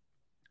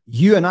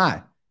 You and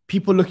I.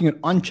 People looking at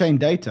on-chain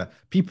data.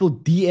 People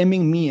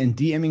DMing me and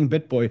DMing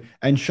BitBoy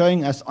and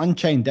showing us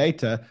on-chain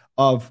data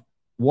of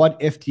what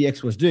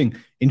FTX was doing.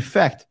 In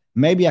fact,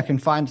 maybe I can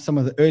find some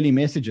of the early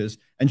messages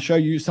and show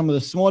you some of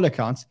the small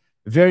accounts,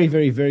 very,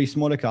 very, very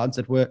small accounts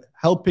that were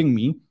helping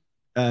me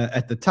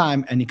at the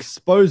time and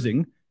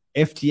exposing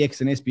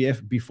FTX and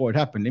SBF before it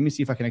happened. Let me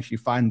see if I can actually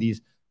find these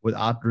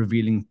without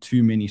revealing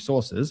too many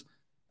sources.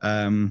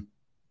 Okay,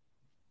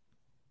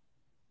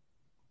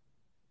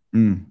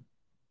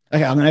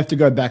 I'm gonna have to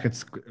go back. I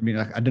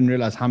didn't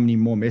realize how many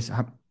more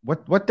messages.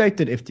 What date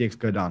did FTX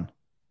go down?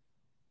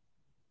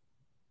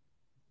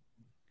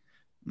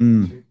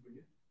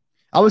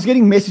 I was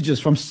getting messages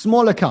from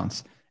small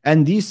accounts,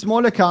 and these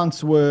small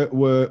accounts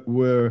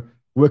were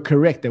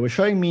correct. They were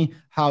showing me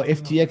how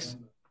FTX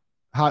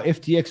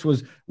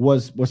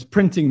was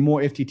printing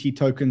more FTT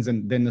tokens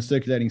than the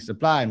circulating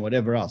supply and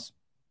whatever else.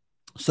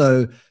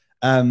 So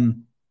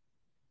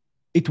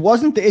it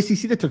wasn't the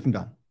SEC that took them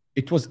down.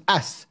 It was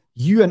us,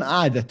 you and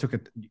I, that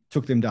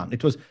took them down.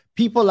 It was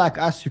people like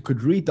us who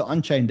could read the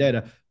on-chain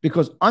data,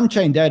 because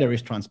on-chain data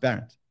is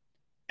transparent.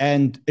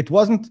 And it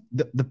wasn't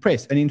the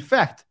press. And in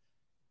fact,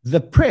 the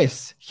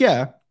press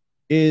here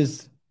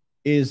is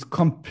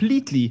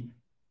completely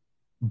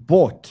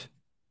bought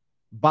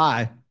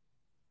by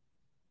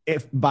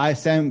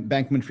Sam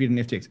Bankman-Fried and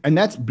FTX. And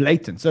that's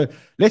blatant. So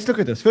let's look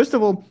at this. First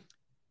of all,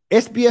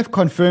 SBF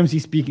confirms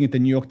he's speaking at the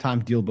New York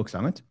Times DealBook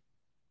Summit.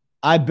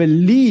 I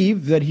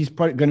believe that he's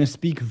probably going to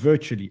speak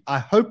virtually. I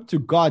hope to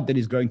God that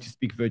he's going to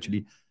speak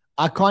virtually.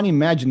 I can't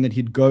imagine that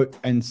he'd go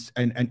and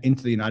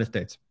into the United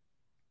States.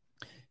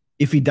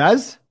 If he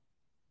does,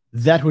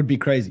 that would be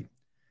crazy.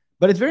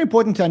 But it's very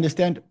important to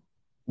understand,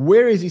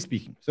 where is he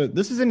speaking? So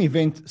this is an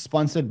event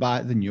sponsored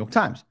by the New York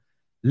Times.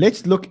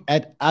 Let's look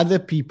at other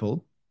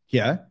people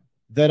here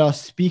that are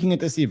speaking at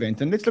this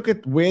event, and let's look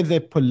at where their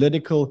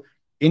political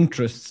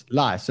interests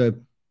lie. So,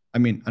 I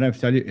mean, I don't have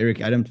to tell you,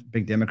 Eric Adams,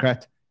 big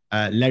Democrat.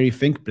 Larry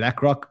Fink,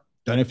 BlackRock,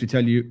 don't have to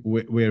tell you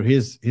where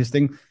his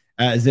thing.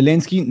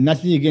 Zelensky,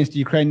 nothing against the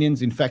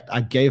Ukrainians. In fact,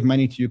 I gave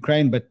money to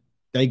Ukraine, but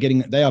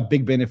they are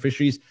big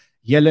beneficiaries.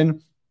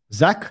 Yellen,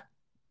 Zach,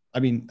 I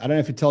mean, I don't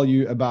have to tell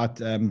you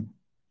about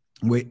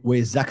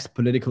where Zach's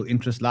political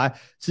interests lie.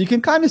 So you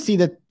can kind of see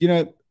that,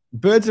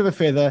 birds of a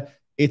feather,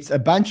 it's a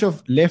bunch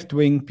of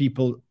left-wing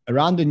people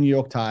around the New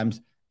York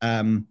Times,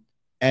 and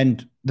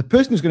the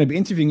person who's going to be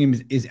interviewing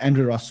him is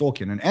Andrew Ross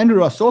Sorkin. And Andrew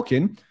Ross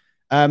Sorkin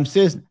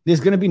says there's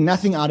going to be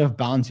nothing out of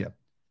bounds here.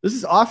 This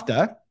is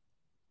after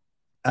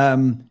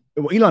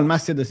Elon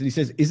Musk said this, and he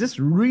says, is this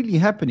really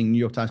happening, New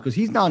York Times? Because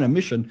he's now on a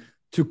mission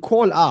to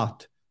call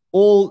out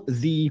all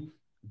the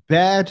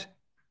bad,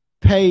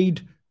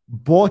 paid,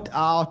 bought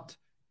out,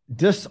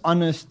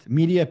 dishonest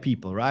media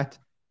people, right?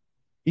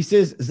 He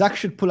says Zuck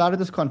should pull out of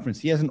this conference.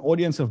 He has an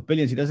audience of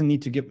billions. He doesn't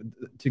need to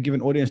give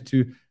an audience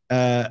to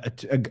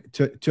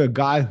a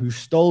guy who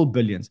stole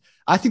billions.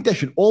 I think they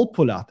should all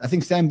pull out. I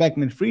think Sam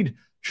Bankman-Fried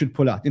should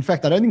pull out. In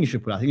fact, I don't think he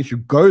should pull out. I think he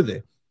should go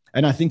there.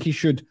 And I think he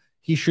should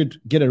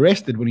get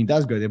arrested when he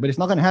does go there. But it's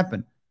not going to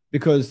happen,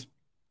 because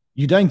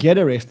you don't get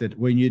arrested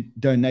when you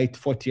donate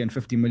 $40 and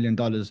 $50 million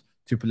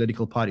to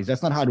political parties.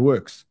 That's not how it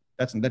works.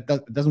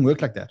 That doesn't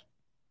work like that.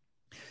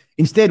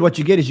 Instead, what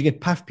you get is you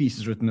get puff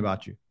pieces written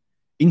about you.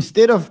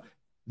 Instead of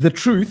the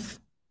truth,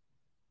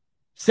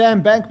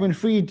 Sam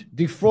Bankman-Fried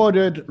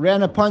defrauded,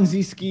 ran a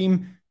Ponzi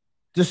scheme,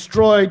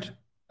 destroyed,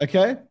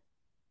 okay?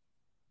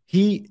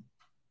 You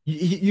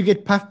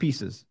get puff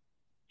pieces.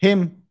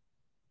 Him,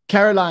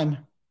 Caroline,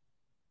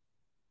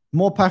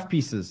 more puff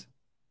pieces.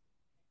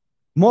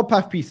 More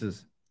puff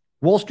pieces.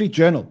 Wall Street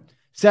Journal.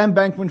 Sam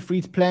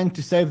Bankman-Fried's plan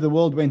to save the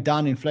world went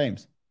down in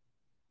flames.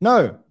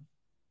 No,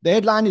 the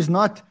headline is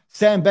not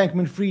Sam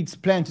Bankman-Fried's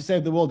plan to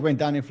save the world went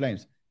down in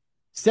flames.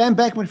 Sam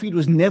Bankman-Fried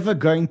was never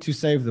going to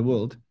save the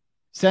world.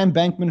 Sam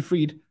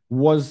Bankman-Fried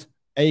was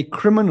a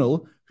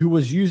criminal who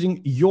was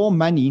using your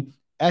money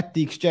at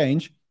the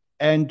exchange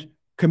and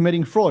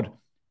committing fraud.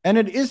 And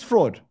it is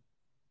fraud.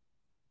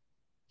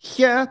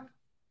 Here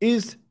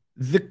is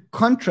the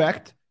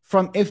contract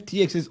from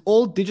FTX. Is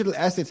all digital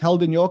assets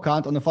held in your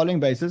account on the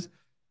following basis.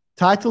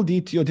 Title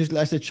deed to your digital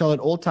assets shall at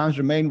all times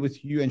remain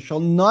with you and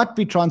shall not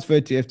be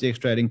transferred to FTX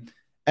Trading.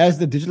 As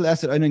the digital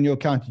asset owner in your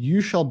account, you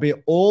shall bear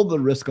all the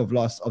risk of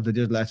loss of the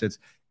digital assets.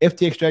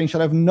 FTX Trading shall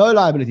have no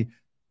liability.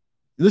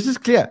 This is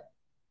clear.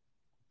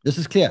 This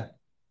is clear.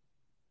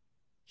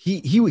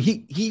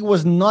 He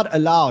was not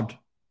allowed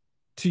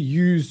to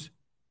use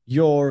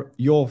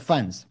your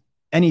funds,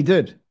 and he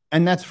did,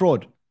 and that's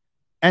fraud.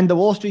 And the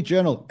Wall Street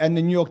Journal and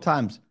the New York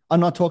Times are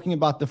not talking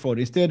about the fraud.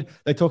 Instead,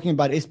 they're talking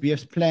about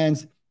SBF's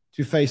plans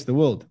to face the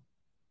world.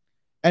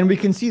 And we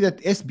can see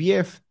that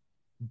SBF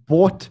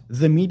bought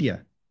the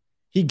media.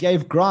 He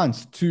gave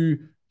grants to,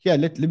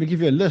 let me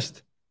give you a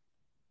list.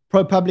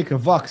 ProPublica,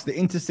 Vox, The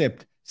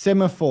Intercept,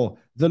 Semaphore,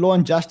 the Law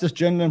and Justice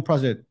Journalism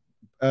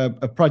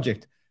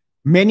Project,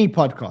 many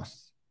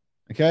podcasts,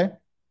 okay?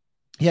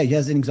 Yeah,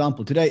 here's an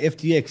example. Today,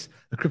 FTX,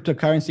 the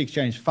cryptocurrency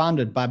exchange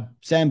founded by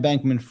Sam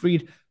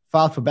Bankman-Fried,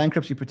 filed for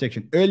bankruptcy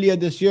protection. Earlier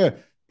this year,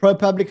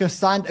 ProPublica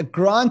signed a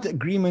grant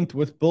agreement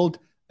with Build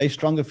a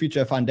Stronger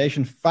Future, a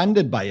foundation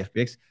funded by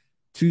FTX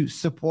to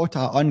support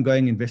our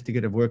ongoing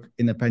investigative work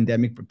in the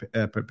pandemic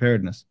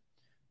preparedness.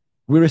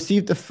 We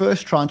received the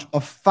first tranche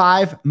of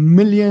 $5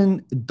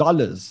 million.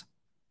 The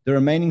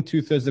remaining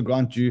 2/3 of the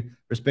grant due,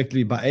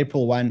 respectively, by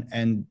April 1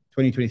 and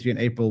 2023 and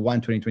April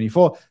 1,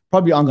 2024,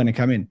 probably aren't going to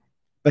come in.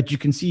 But you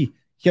can see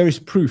here is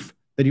proof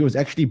that he was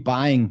actually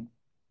buying.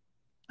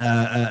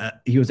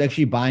 He was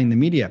actually buying the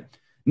media.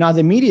 Now,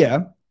 the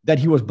media that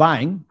he was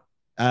buying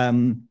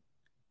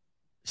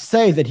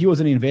say that he was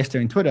an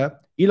investor in Twitter.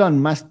 Elon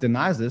Musk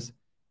denies this.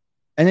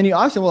 And then he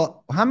asked him,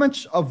 well, how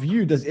much of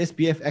you does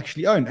SBF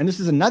actually own? And this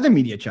is another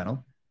media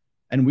channel.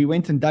 And we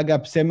went and dug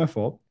up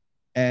Semaphore,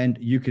 and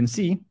you can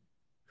see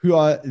who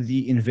are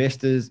the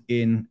investors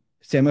in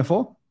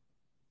Semaphore.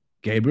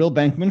 Gabriel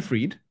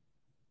Bankman-Fried,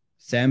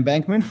 Sam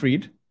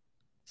Bankman-Fried,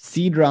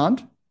 Seed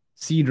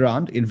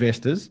Round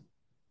investors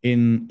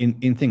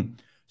in thing.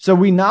 So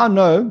we now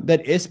know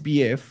that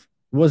SBF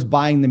was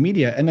buying the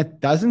media, and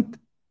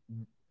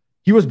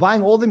he was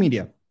buying all the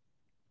media.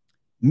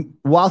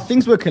 While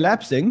things were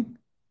collapsing,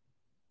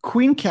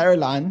 Queen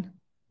Caroline,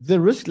 the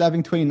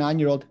risk-loving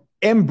 29-year-old,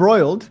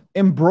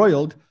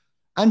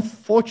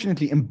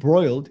 unfortunately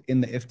embroiled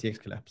in the FTX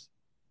collapse.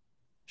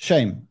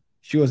 Shame.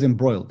 She was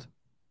embroiled.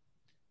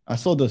 I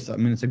saw this. I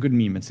mean, it's a good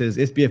meme. It says,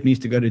 SBF needs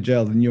to go to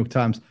jail. The New York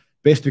Times,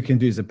 best we can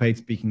do is a paid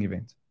speaking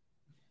event.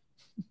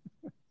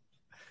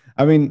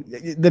 I mean,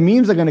 the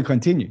memes are going to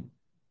continue.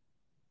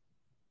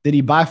 Did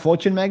he buy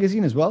Fortune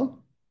magazine as well?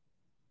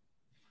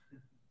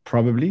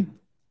 Probably.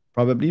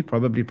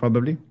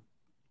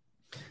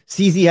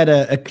 CZ had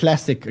a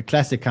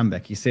classic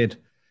comeback. He said,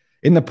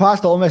 in the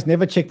past, I almost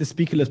never checked the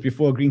speaker list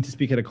before agreeing to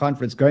speak at a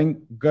conference.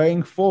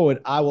 Going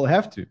forward, I will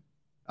have to.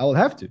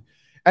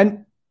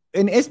 And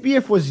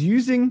SBF was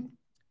using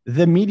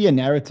the media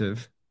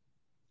narrative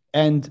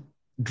and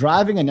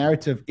driving a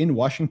narrative in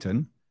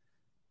Washington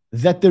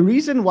that the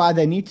reason why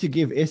they need to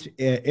give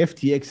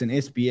FTX and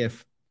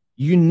SBF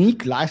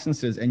unique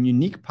licenses and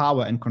unique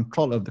power and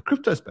control of the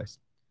crypto space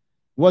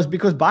was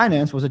because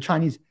Binance was a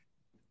Chinese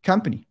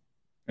company.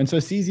 And so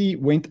CZ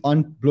went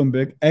on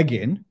Bloomberg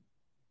again.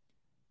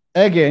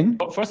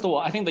 First of all,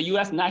 I think the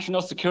U.S.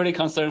 national security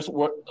concerns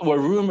were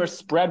rumors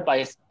spread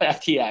by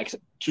FTX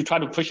to try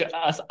to push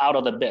us out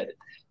of the bid.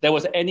 There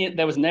was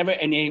never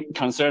any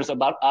concerns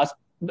about us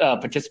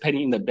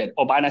participating in the bid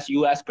or Binance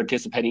US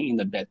participating in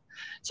the bid.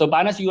 So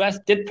Binance US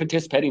did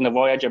participate in the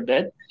Voyager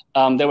bid.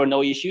 There were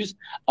no issues.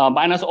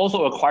 Binance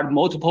also acquired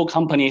multiple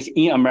companies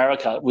in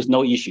America with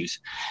no issues.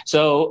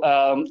 So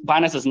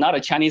Binance is not a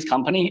Chinese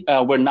company.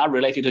 We're not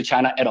related to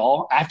China at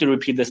all. I have to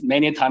repeat this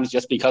many times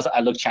just because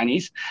I look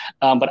Chinese.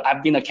 But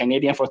I've been a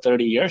Canadian for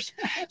 30 years.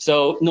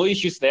 So no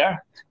issues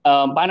there.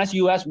 Binance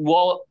US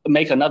will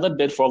make another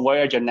bid for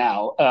Voyager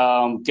now,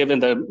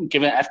 given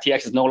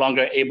FTX is no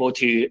longer able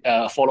to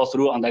follow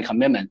through on their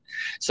commitment.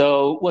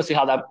 So we'll see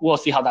how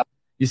that.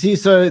 You see,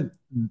 so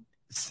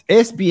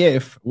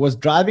SBF was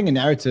driving a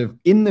narrative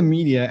in the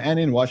media and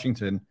in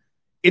Washington,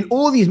 in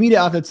all these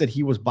media outlets that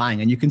he was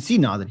buying, and you can see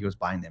now that he was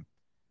buying them.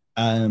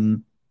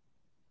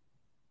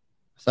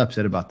 So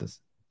upset about this.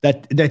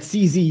 That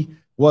CZ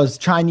was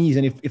Chinese,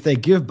 and if they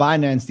give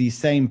Binance these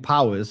same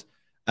powers,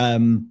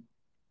 then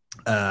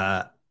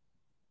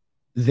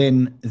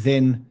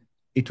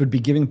it would be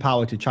giving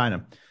power to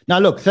China. Now,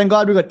 look, thank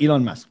God we got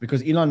Elon Musk,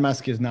 because Elon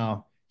Musk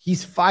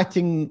he's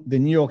fighting the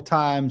New York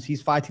Times,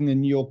 he's fighting the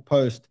New York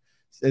Post.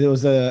 So there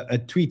was a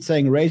tweet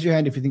saying, raise your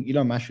hand if you think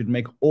Elon Musk should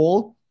make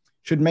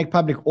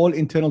public all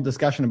internal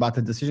discussion about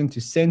the decision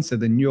to censor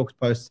the New York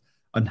Post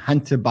on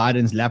Hunter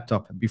Biden's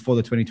laptop before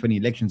the 2020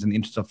 elections in the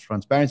interest of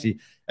transparency.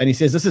 And he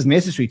says this is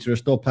necessary to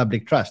restore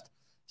public trust.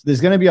 So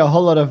there's going to be a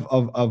whole lot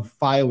of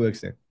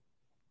fireworks there.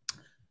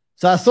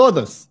 So I saw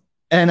this,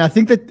 and I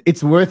think that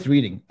it's worth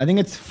reading. I think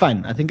it's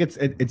fun. I think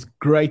it's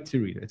great to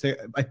read. It's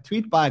a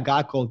tweet by a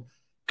guy called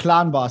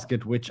Clown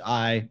Basket, which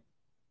I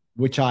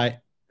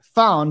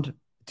found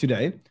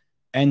today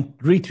and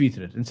retweeted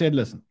it and said,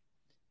 listen,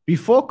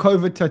 before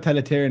COVID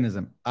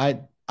totalitarianism, I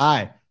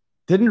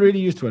didn't really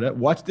use Twitter,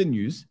 watched the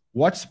news,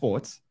 watched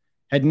sports,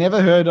 had never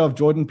heard of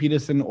Jordan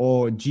Peterson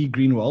or G.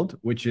 Greenwald,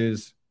 which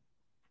is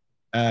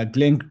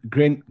Glenn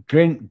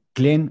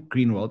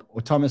Greenwald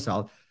or Thomas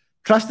Howell,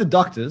 trusted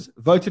doctors,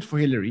 voted for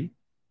Hillary,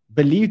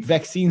 believed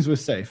vaccines were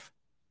safe,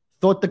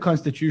 thought the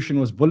Constitution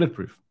was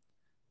bulletproof,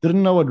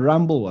 didn't know what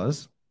Rumble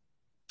was,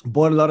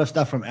 bought a lot of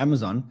stuff from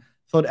Amazon,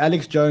 thought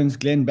Alex Jones,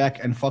 Glenn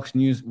Beck, and Fox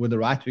News were the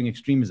right-wing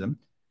extremism,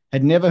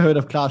 had never heard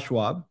of Klaus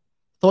Schwab,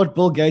 thought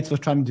Bill Gates was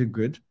trying to do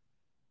good,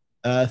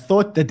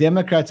 thought the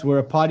Democrats were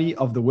a party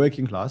of the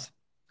working class,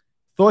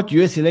 thought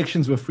US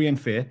elections were free and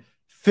fair,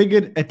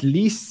 figured at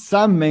least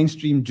some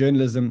mainstream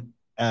journalism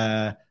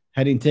had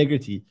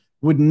integrity,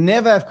 would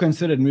never have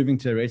considered moving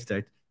to a red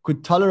state,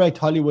 could tolerate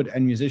Hollywood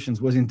and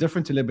musicians, was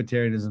indifferent to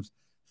libertarianism,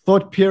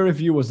 thought peer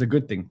review was a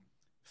good thing,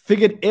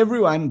 figured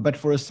everyone, but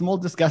for a small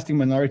disgusting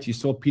minority,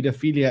 saw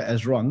pedophilia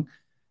as wrong,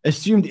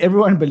 assumed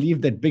everyone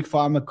believed that Big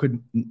Pharma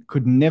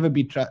could never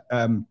be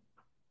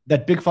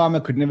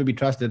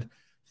trusted,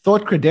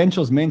 thought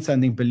credentials meant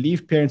something,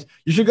 believed parents.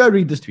 You should go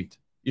read this tweet.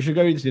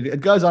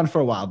 It goes on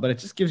for a while, but it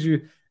just gives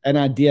you an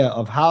idea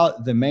of how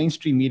the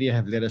mainstream media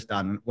have let us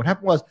down. And what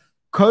happened was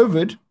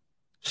COVID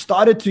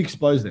started to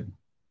expose them.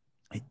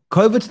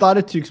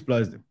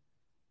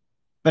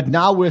 But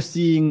now we're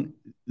seeing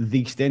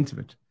the extent of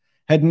it.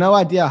 Had no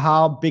idea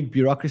how big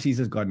bureaucracies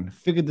has gotten.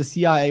 Figured the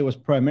CIA was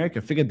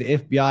pro-America. Figured the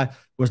FBI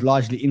was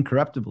largely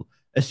incorruptible.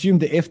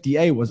 Assumed the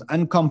FDA was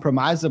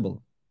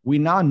uncompromisable. We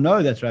now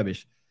know that's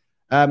rubbish.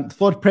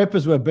 Thought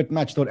preppers were a bit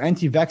much. Thought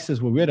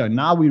anti-vaxxers were weirdo.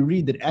 Now we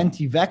read that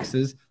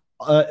anti-vaxxers,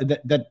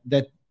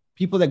 that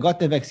people that got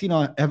the vaccine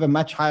have a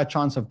much higher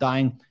chance of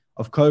dying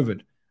of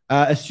COVID.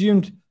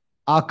 Assumed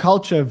our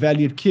culture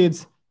valued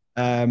kids.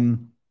 All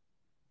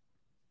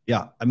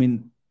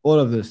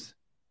of this.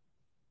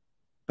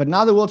 But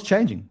now the world's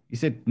changing. He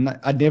said,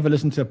 I'd never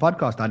listened to a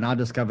podcast. I now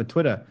discovered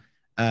Twitter.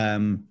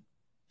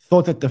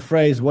 Thought that the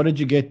phrase, where did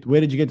you get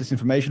this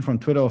information from,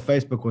 Twitter or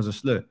Facebook, was a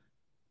slur.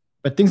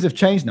 But things have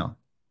changed now.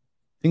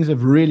 Things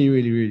have really,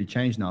 really, really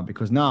changed now,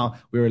 because now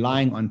we're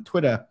relying on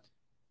Twitter,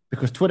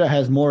 because Twitter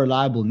has more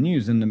reliable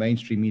news than the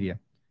mainstream media.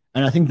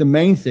 And I think the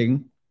main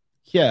thing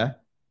here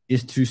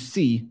is to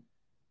see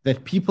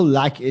that people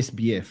like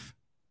SBF,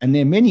 and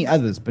there are many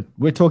others, but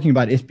we're talking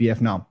about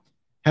SBF now,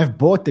 have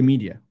bought the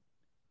media.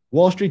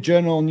 Wall Street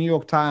Journal, New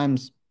York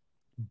Times,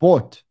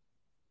 bought.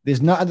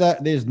 There's no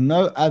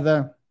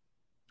other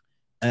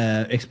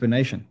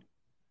explanation.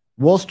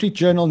 Wall Street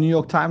Journal, New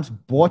York Times,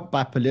 bought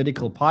by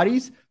political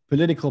parties,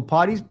 political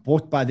parties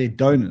bought by their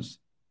donors.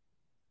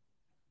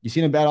 You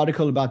seen a bad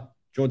article about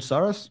George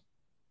Soros?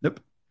 Nope.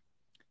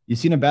 You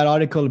seen a bad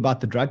article about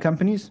the drug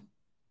companies?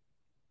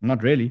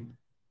 Not really.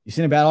 You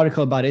seen a bad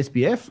article about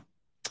SBF?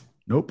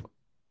 Nope.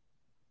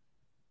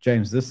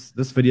 James,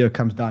 this video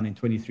comes down in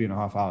 23 and a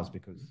half hours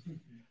because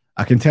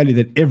I can tell you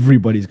that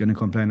everybody's going to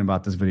complain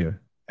about this video.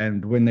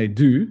 And when they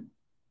do,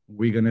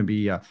 we're going to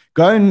be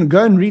go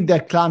and read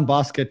that clown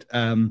basket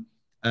thing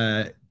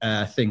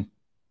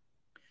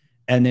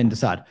and then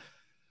decide.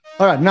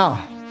 All right,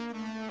 now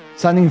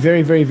something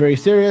very, very, very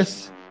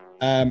serious.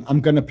 I'm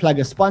going to plug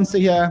a sponsor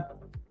here.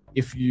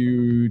 If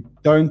you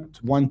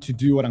don't want to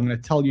do what I'm going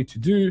to tell you to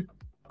do,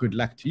 good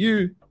luck to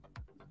you.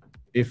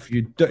 If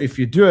you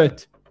do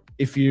it,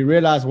 if you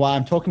realize why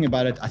I'm talking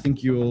about it, I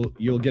think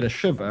you'll get a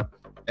shiver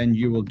and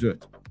you will do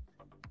it.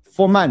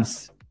 For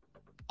months,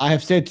 I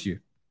have said to you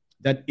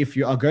that if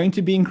you are going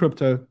to be in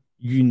crypto,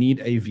 you need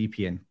a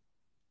VPN.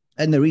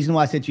 And the reason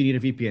why I said you need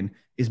a VPN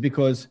is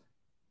because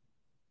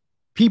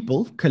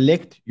people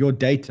collect your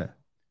data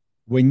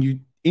when you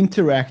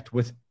interact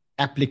with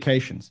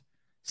applications,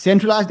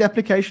 centralized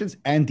applications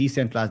and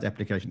decentralized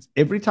applications.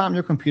 Every time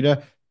your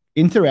computer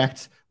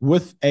interacts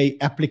with an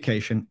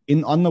application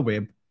on the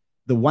web,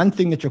 the one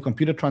thing that your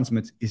computer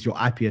transmits is your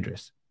IP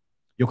address.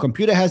 Your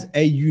computer has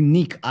a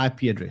unique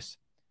IP address.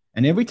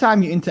 And every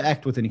time you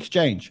interact with an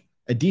exchange,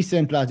 a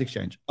decentralized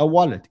exchange, a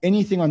wallet,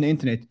 anything on the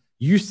internet,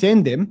 you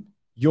send them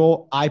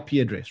your IP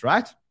address,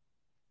 right?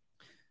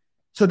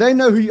 So they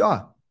know who you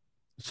are.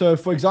 So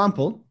for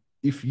example,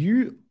 if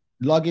you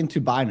log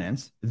into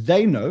Binance,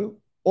 they know,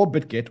 or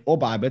BitGet or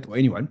Bybit or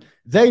anyone,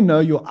 they know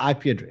your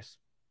IP address.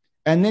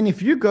 And then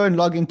if you go and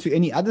log into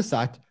any other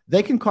site,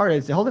 they can correlate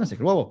and say, hold on a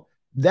second, whoa,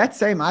 that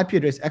same IP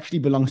address actually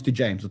belongs to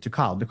James or to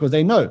Kyle because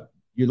they know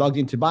you logged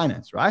into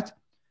Binance, right?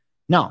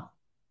 Now,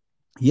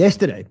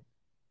 yesterday,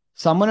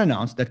 someone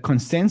announced that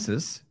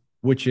Consensus,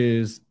 which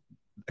is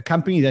a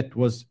company that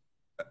was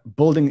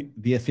building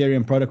the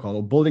Ethereum protocol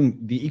or building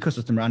the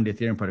ecosystem around the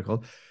Ethereum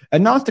protocol,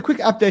 announced a quick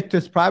update to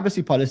its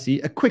privacy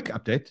policy,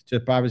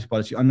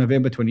 on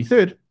November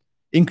 23rd,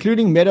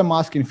 including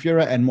MetaMask,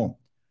 Infura, and more.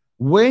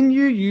 When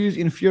you use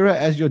Infura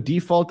as your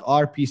default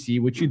RPC,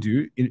 which you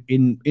do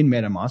in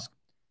MetaMask,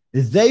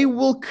 they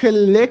will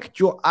collect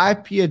your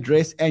IP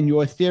address and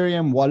your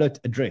Ethereum wallet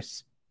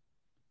address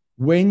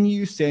when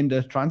you send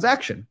a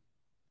transaction.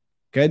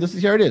 Okay,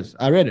 here it is.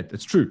 I read it.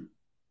 It's true.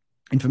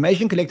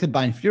 Information collected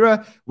by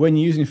Infura when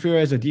you use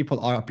Infura as a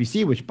default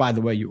RPC, which, by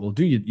the way, you all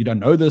do. You don't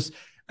know this.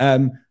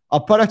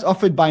 Our product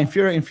offered by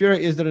Infura. Infura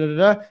is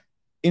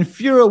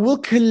Infura will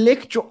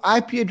collect your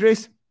IP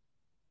address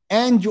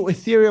and your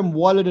Ethereum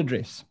wallet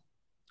address.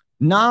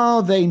 Now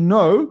they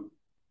know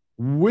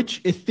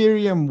which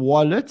Ethereum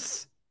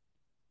wallets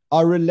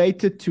are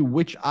related to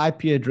which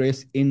IP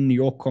address in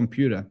your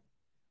computer,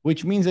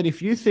 which means that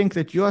if you think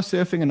that you are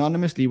surfing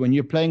anonymously when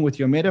you're playing with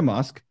your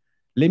MetaMask,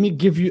 let me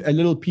give you a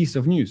little piece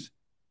of news.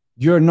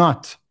 You're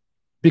not,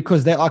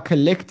 because they are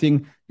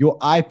collecting your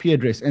IP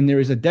address, and there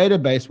is a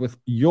database with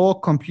your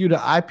computer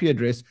IP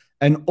address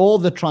and all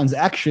the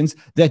transactions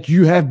that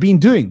you have been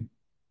doing.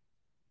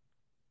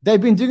 They've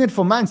been doing it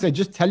for months. They're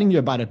just telling you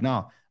about it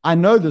now. I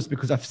know this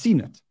because I've seen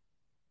it.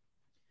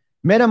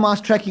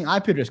 MetaMask tracking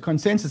IP address.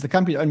 Consensus, the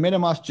company owned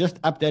MetaMask, just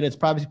updated its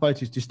privacy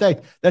policies to state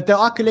that they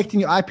are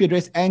collecting your IP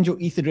address and your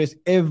ETH address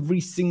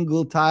every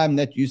single time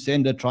that you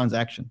send a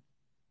transaction.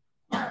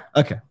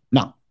 Okay,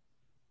 now,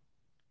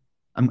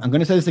 I'm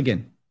going to say this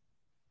again.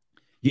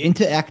 You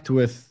interact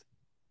with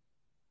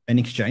an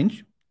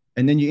exchange,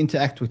 and then you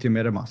interact with your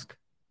MetaMask.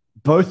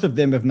 Both of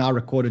them have now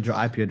recorded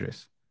your IP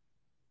address.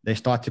 They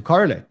start to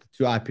correlate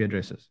to IP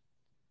addresses.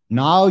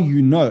 Now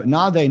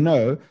they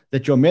know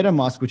that your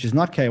MetaMask, which is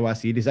not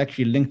KYC'd, is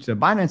actually linked to a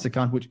Binance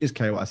account, which is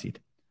KYC'd.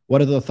 What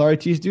do the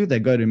authorities do? They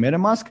go to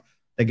MetaMask,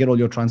 they get all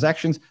your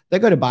transactions. They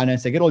go to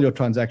Binance, they get all your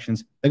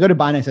transactions. They go to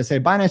Binance, they say,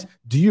 Binance,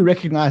 do you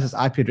recognize this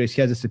IP address?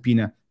 Here's a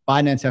subpoena.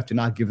 Binance have to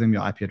now give them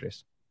your IP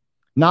address.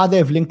 Now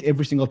they've linked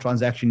every single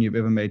transaction you've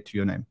ever made to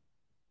your name.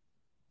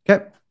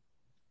 Okay?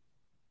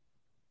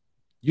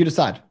 You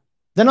decide.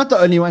 They're not the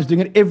only ones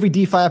doing it. Every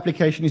DeFi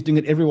application is doing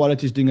it. Every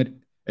wallet is doing it,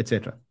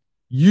 etc.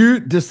 You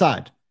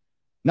decide.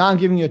 Now I'm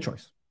giving you a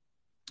choice.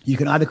 You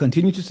can either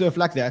continue to surf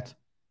like that,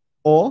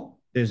 or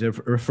there's a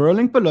referral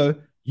link below.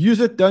 Use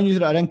it, don't use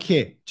it, I don't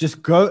care.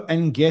 Just go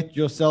and get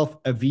yourself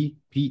a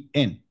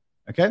VPN.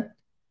 Okay? It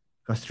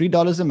costs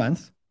 $3 a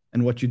month.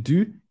 And what you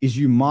do is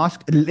you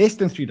mask, less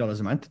than $3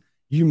 a month,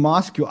 you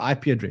mask your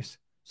IP address.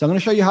 So I'm going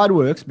to show you how it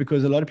works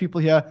because a lot of people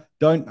here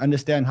don't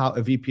understand how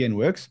a VPN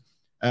works.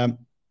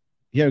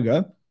 Here we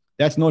go.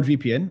 That's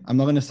NordVPN. I'm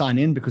not going to sign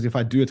in because if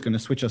I do, it's going to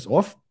switch us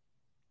off.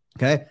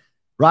 Okay.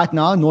 Right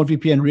now,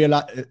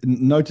 NordVPN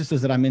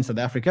notices that I'm in South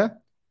Africa,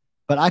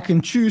 but I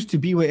can choose to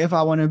be wherever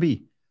I want to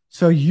be.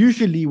 So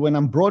usually when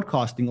I'm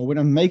broadcasting or when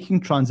I'm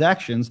making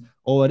transactions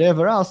or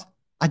whatever else,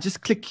 I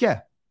just click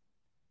here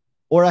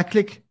or I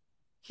click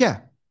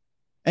here.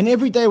 And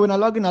every day when I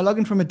log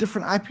in from a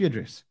different IP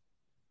address.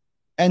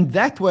 And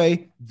that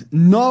way,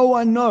 no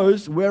one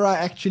knows where I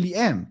actually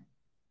am.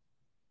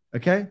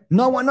 Okay?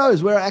 No one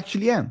knows where I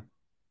actually am.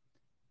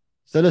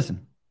 So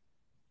listen,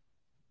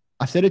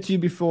 I've said it to you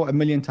before a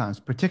million times.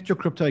 Protect your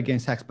crypto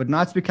against hacks. But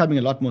now it's becoming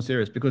a lot more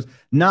serious because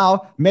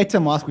now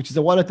MetaMask, which is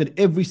a wallet that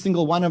every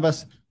single one of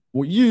us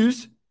will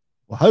use,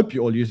 or hope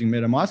you're all using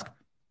MetaMask,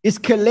 is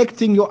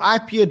collecting your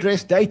IP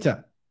address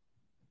data.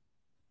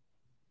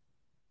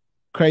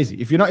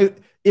 Crazy.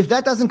 If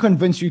that doesn't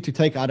convince you to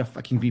take out a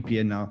fucking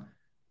VPN now,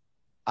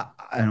 I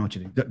don't know what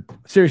you're doing.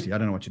 Seriously, I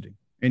don't know what you're doing.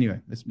 Anyway,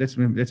 let's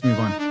move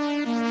on.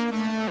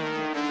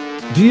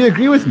 Do you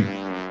agree with me?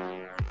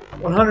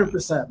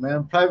 100%,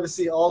 man.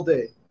 Privacy all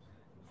day.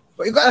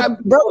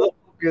 Bro,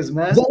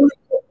 man.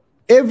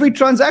 Every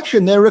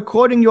transaction, they're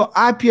recording your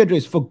IP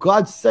address. For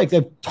God's sake,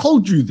 they've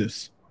told you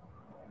this.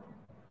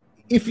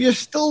 If you're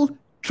still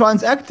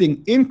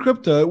transacting in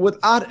crypto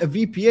without a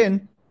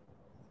VPN,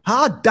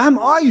 how dumb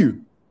are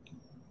you?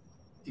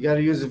 You got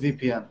to use a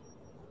VPN.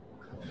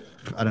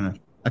 I don't know.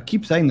 I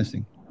keep saying this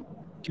thing.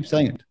 Keep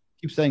saying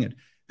it.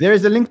 There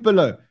is a link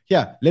below.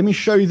 Here, let me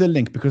show you the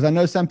link because I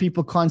know some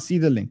people can't see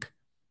the link.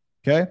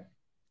 Okay.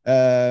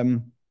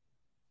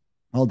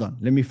 Hold on.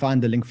 Let me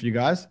find the link for you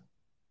guys.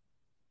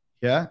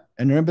 Yeah.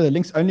 And remember, the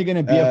link's only going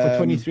to be here for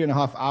 23 and a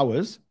half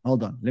hours.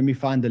 Hold on. Let me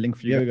find the link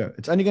for you. Here we go.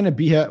 It's only going to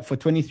be here for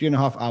 23 and a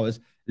half hours.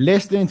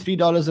 Less than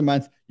 $3 a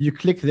month. You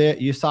click there,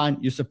 you sign,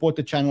 you support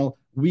the channel.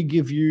 We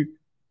give you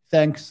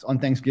thanks on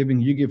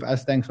Thanksgiving. You give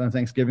us thanks on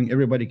Thanksgiving.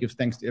 Everybody gives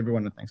thanks to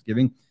everyone on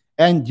Thanksgiving.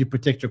 And you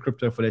protect your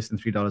crypto for less than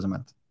 $3 a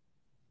month.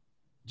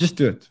 Just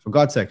do it. For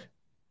God's sake.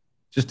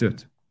 Just do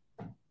it.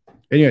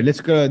 Anyway,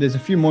 let's go. There's a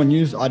few more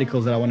news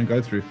articles that I want to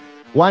go through.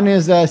 One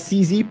is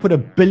CZ put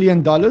 $1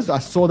 billion. I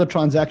saw the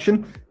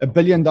transaction. $1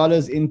 billion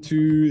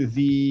into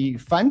the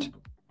fund.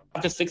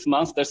 After 6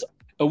 months,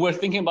 we're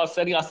thinking about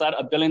setting aside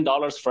 $1 billion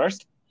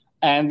first.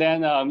 And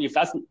then if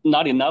that's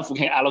not enough, we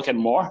can allocate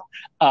more.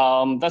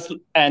 And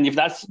if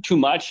that's too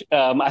much,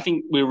 I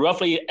think we're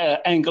roughly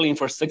angling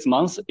for 6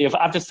 months. If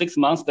after 6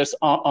 months there's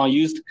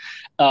unused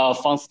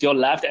funds still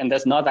left and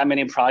there's not that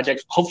many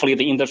projects, hopefully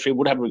the industry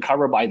would have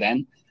recovered by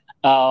then.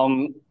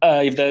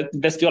 If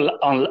there's still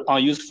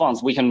unused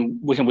funds, we can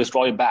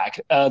withdraw it back.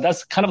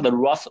 That's kind of the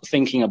rough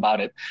thinking about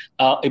it.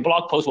 A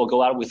blog post will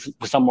go out with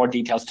some more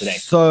details today.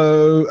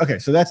 So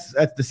that's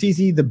the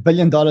CZ. The $1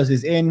 billion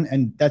is in,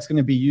 and that's going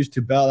to be used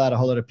to bail out a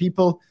whole lot of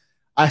people.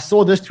 I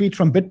saw this tweet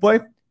from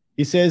BitBoy.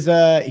 He says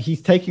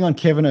he's taking on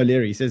Kevin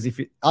O'Leary. He says,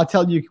 I'll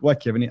tell you what,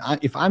 Kevin,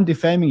 if I'm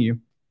defaming you,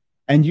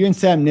 and you and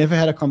Sam never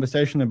had a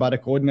conversation about a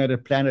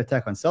coordinated planned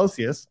attack on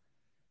Celsius,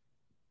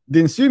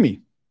 then sue me.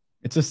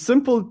 It's a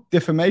simple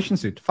defamation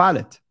suit. File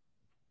it.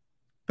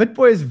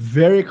 BitBoy is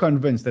very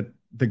convinced that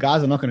the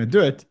guys are not going to do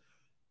it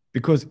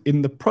because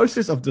in the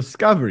process of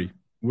discovery,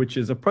 which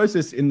is a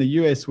process in the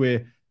US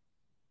where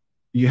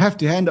you have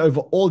to hand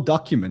over all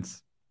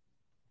documents,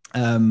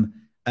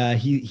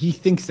 he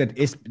thinks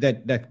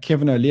that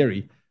Kevin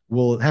O'Leary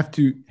will have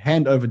to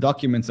hand over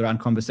documents around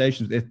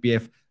conversations with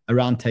FBF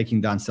around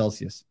taking down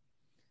Celsius.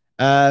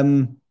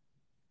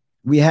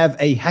 We have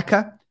a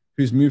hacker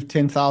who's moved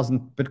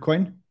 10,000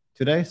 Bitcoin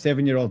today,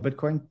 7-year-old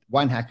Bitcoin,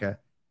 one hacker.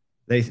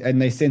 They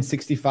sent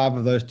 65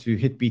 of those to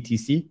hit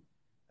BTC.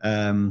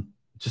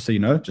 Just so you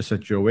know, just so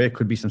that you're aware, it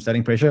could be some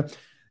selling pressure.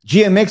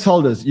 GMX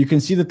holders, you can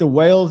see that the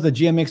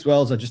GMX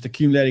whales are just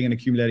accumulating and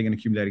accumulating and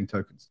accumulating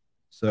tokens.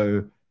 So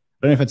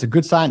I don't know if it's a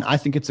good sign. I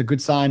think it's a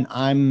good sign.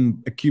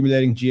 I'm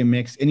accumulating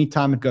GMX.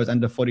 Anytime it goes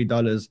under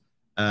 $40,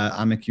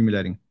 I'm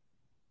accumulating.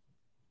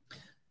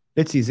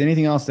 Let's see, is there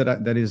anything else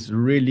that is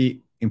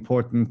really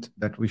important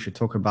that we should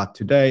talk about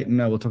today?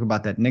 No, we'll talk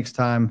about that next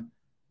time.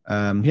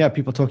 Here,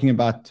 people talking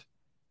about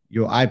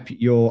your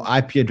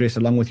IP address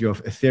along with your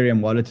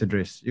Ethereum wallet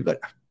address. You've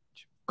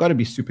got to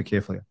be super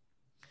careful here.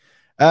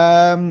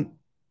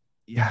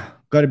 Yeah,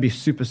 got to be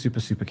super, super,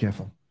 super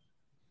careful.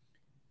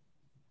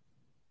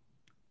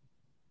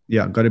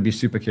 Yeah, got to be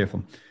super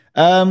careful.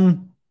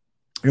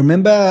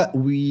 Remember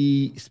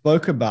we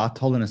spoke about,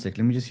 hold on a sec,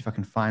 let me just see if I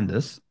can find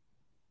this.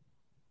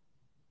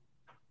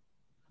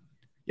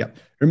 Yeah,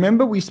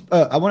 remember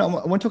I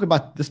want to talk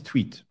about this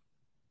tweet.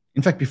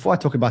 In fact, before I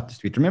talk about this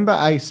tweet, remember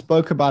I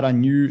spoke about our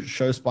new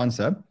show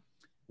sponsor,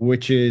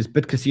 which is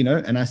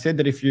BitCasino, and I said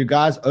that if you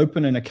guys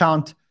open an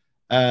account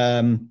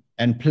and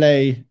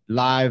play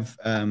live,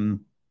 you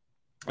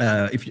don't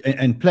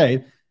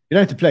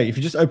have to play. If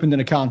you just opened an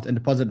account and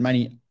deposit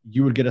money,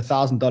 you would get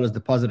 $1,000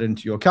 deposited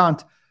into your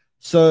account.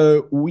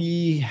 So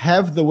we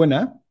have the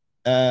winner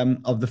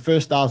of the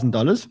first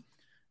 $1,000.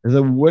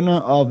 The winner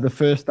of the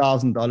first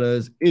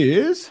 $1,000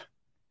 is,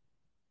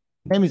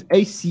 name is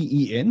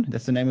ACEN.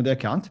 That's the name of the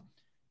account.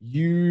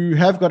 You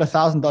have got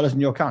 $1,000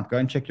 in your account. Go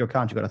and check your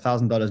account. You've got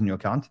 $1,000 in your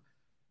account.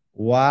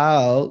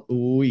 While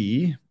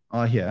we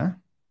are here,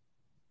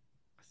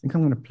 I think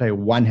I'm going to play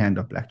one hand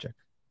of blackjack.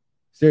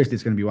 Seriously,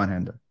 it's going to be one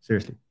hander.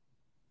 Seriously.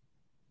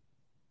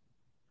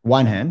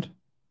 One hand.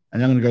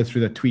 And I'm going to go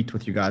through the tweet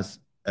with you guys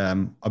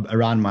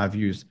around my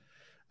views.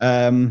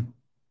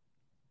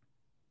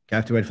 I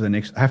have to wait for the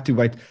next. I have to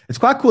wait. It's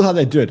quite cool how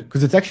they do it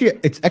because it's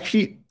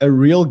actually a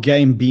real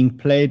game being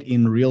played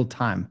in real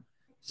time.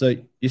 So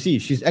you see,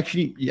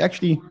 you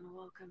actually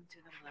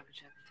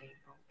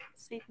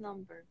Seat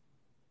number.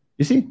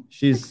 You see,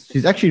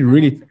 she's actually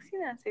really. 16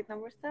 and seat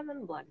number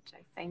 7,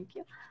 blackjack. Thank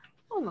you.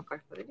 Oh, no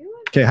card for the dealer.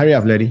 Okay, hurry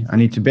up, lady. I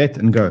need to bet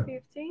and go.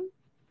 15,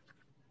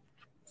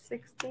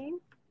 16.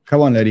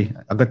 Come on, lady.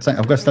 I've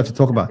got stuff to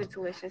talk about.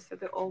 Congratulations to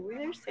the all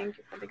winners. Thank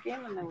you for the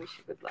game, and I wish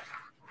you good luck.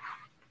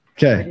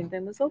 Okay. Betting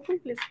time is open.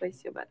 Please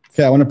place your bets.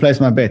 Okay, I want to place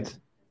my bet.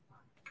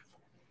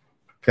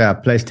 Okay, I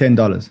placed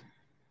 $10.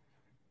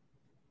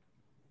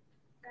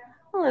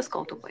 Well, let's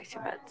go to place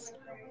your bets.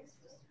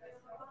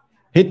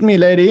 Hit me,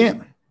 lady.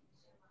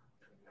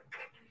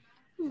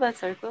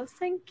 Bets are closed.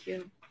 Thank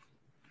you.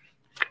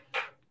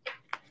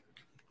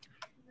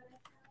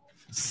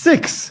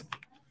 6.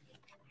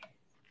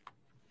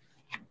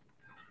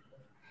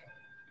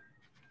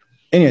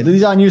 Anyway,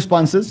 these are new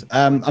sponsors.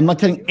 I'm not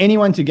telling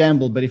anyone to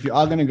gamble, but if you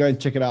are going to go and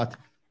check it out,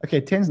 okay,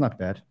 10's not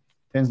bad.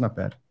 10's not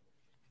bad.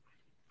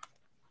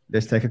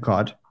 Let's take a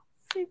card.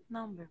 Seat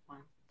number 1,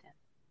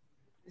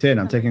 10.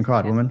 I'm taking a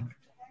card, woman.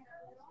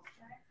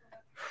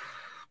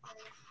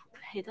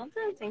 Hit on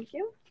 10. Thank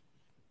you.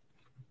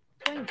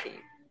 20.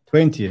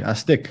 20. I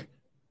stick.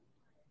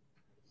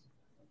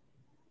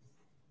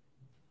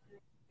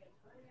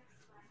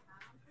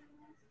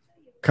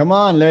 Come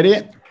on,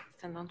 lady.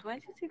 Stand on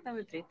 20. Seat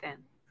number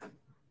 310.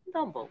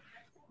 Double.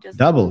 Just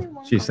Double. only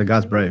one Jeez, the card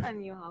guy's for you, brave.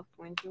 And you have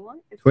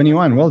 21. It's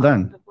 21. Well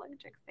done. the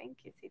blackjack.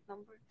 Thank you. Seat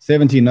number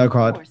 17. No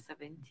card.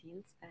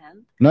 17.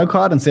 Stand. No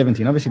card and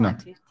 17. Obviously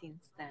not. 15.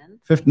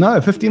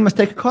 Stand. 15 must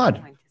take a card.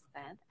 20.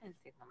 Stand. And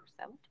seat number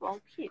 7. 12.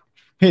 Hit.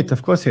 Hit,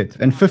 of course, hit.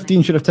 And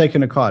 15 should have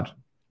taken a card.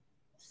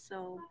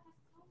 So,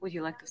 would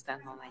you like to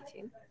stand on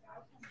 19?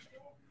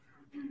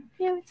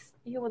 Yes,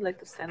 you would like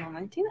to stand on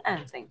 19,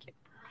 and thank you.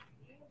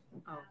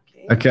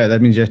 Okay. Okay,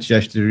 that means you have to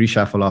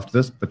reshuffle after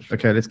this. But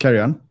okay, let's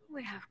carry on.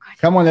 We have got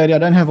Come on, lady. I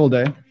don't have all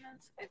day.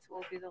 It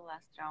will be the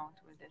last round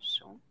with this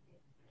show.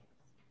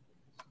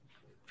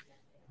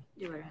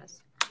 Dealer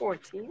has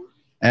 14.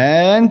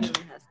 And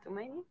Dealer has too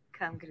many.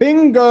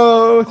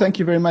 bingo. Thank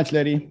you very much,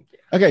 lady.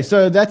 Okay,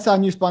 so that's our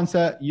new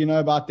sponsor. You know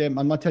about them.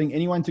 I'm not telling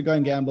anyone to go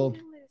and gamble,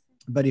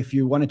 but if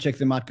you want to check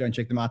them out, go and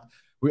check them out.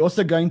 We're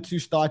also going to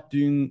start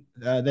doing.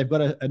 They've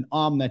got an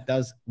arm that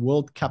does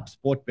World Cup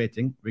sport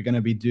betting. We're going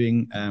to be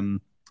doing.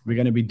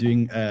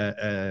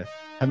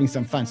 Having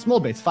some fun. Small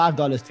bets, $5,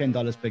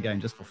 $10 per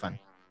game, just for fun.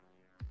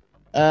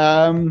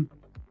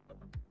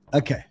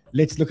 Okay,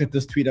 let's look at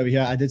this tweet over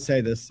here. I did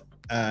say this.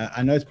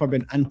 I know it's probably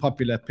an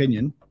unpopular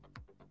opinion.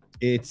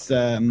 It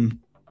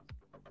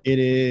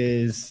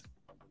is.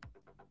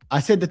 I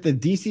said that the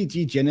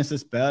DCG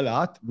Genesis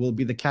bailout will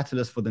be the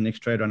catalyst for the next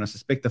trade run. I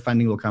suspect the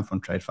funding will come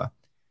from TradeFi.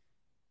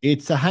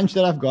 It's a hunch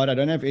that I've got. I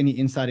don't have any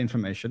inside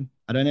information.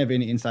 But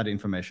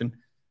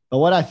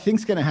what I think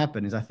is going to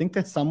happen is I think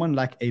that someone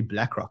like a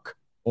BlackRock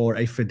or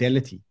a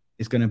Fidelity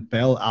is going to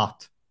bail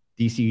out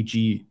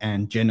DCG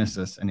and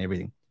Genesis and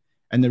everything.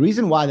 And the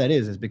reason why that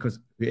is because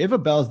whoever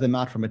bails them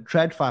out from a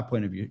TradeFi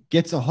point of view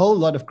gets a whole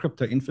lot of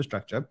crypto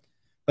infrastructure,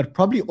 but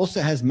probably also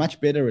has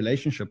much better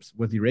relationships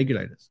with the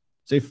regulators.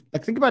 So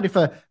think about if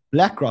a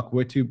BlackRock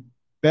were to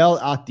bail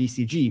out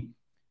DCG,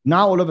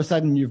 now all of a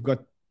sudden you've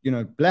got,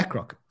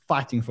 BlackRock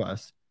fighting for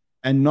us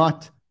and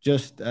not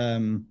just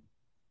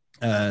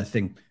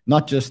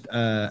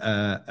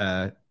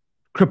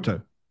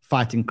crypto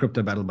fighting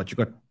crypto battle, but you've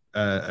got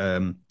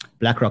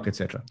BlackRock,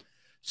 etc.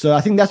 So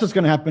I think that's what's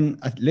going to happen.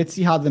 Let's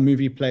see how the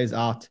movie plays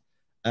out.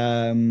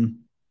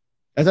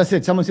 As I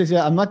said, someone says here,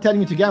 I'm not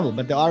telling you to gamble,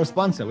 but they are a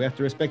sponsor. We have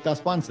to respect our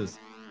sponsors.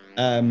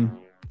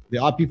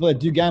 There are people that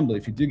do gamble.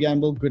 If you do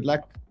gamble, good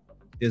luck.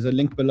 There's a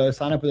link below.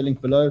 Sign up with the link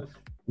below.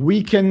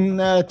 We can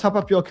top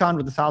up your account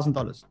with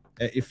 $1,000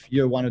 if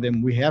you're one of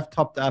them. We have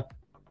topped up.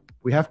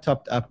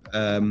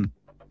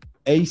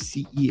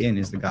 ACEN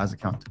is the guy's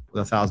account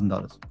with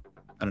 $1,000.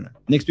 I don't know.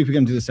 Next week we're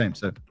going to do the same.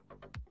 So,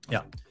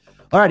 yeah.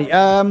 Alrighty.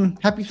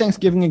 Happy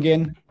Thanksgiving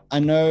again. I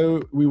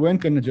know we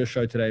weren't going to do a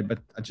show today, but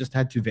I just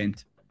had to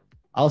vent.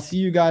 I'll see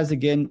you guys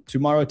again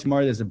tomorrow.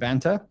 Tomorrow there's a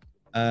banter.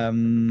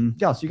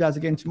 I'll see you guys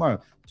again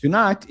tomorrow.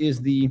 Tonight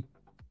is the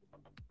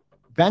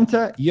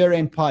banter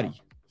year-end party.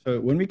 So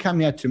when we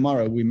come here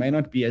tomorrow, we may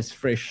not be as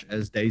fresh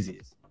as Daisy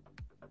is.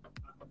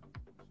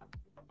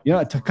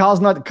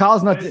 Carl's not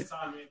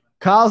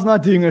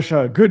doing a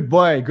show. Good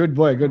boy,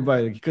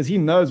 because he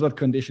knows what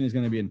condition he's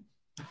going to be in.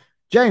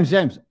 James,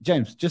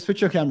 just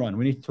switch your camera on.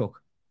 We need to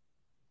talk.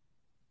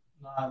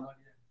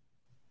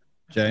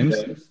 James,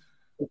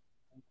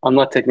 I'm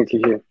not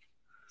technically here.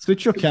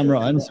 Switch your camera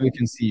on so we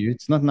can see you.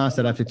 It's not nice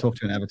that I have to talk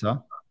to an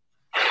avatar.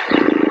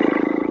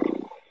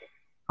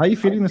 How are you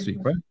feeling this week,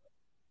 bro?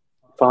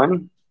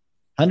 Fine.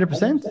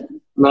 100%?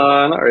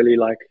 No, not really.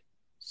 Like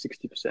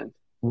 60%.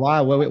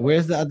 Wow.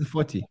 Where's the other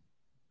 40?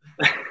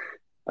 I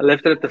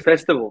left it at the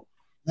festival.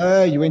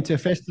 Oh, you went to a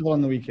festival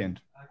on the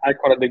weekend. I had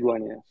quite a big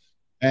one, yes.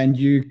 And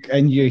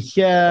you're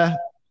here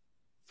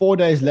 4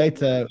 days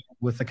later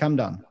with the come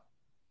down.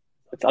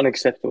 It's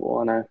unacceptable,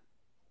 I know.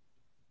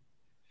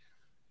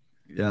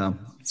 Yeah.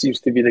 It seems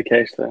to be the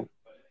case, though.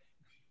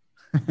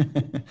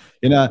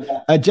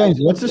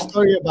 James, what's the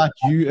story about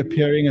you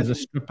appearing as a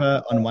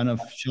stripper on one of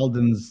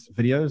Sheldon's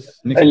videos?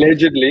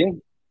 Allegedly.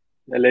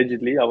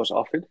 Allegedly, I was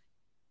offered.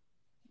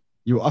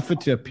 You were offered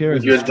to appear as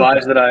Would you a stripper.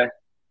 advise that I?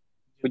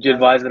 Would you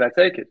advise that I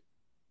take it?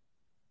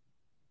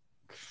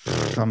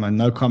 Come on,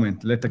 no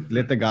comment. Let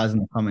the guys in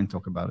the comment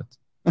talk about it.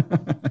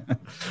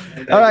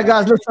 All right,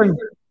 guys, listen.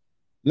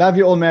 Love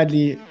you all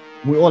madly.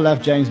 We all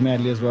love James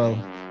madly as well.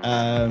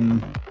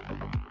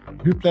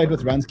 Who played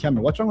with Run's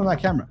camera? What's wrong with my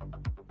camera?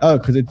 Oh,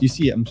 because you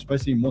see, I'm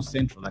supposed to be more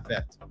central like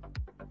that.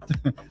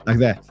 Like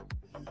that.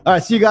 All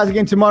right, see you guys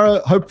again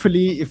tomorrow.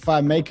 Hopefully, if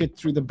I make it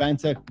through the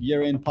banter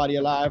year-end party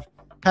alive.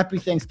 Happy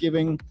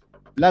Thanksgiving.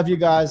 Love you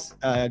guys.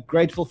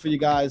 Grateful for you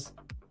guys.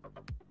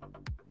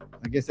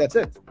 I guess that's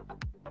it.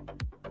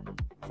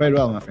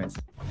 Farewell, my friends.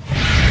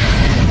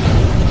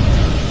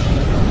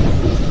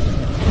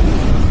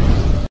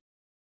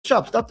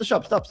 Stop the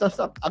shop.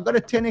 Stop. I've got a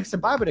 10x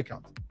Bybit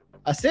account.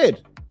 I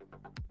said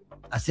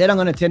I'm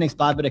going to 10x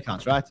Bybit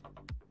accounts, right?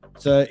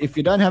 So if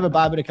you don't have a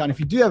Bybit account, if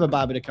you do have a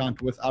Bybit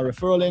account with our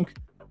referral link,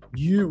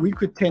 we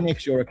could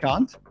 10x your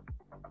account.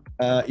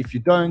 If you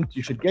don't,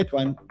 you should get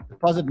one,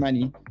 deposit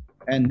money,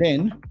 and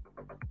then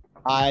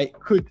I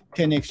could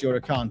 10x your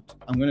account.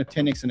 I'm going to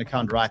 10x an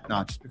account right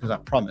now just because I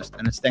promised,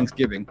 and it's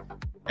Thanksgiving.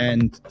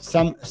 And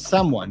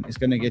someone is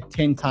going to get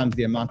 10 times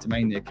the amount of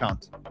money in the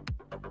account.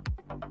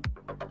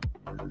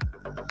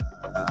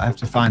 I have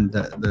to find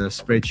the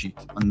spreadsheet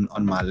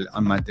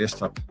on my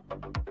desktop.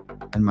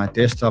 And my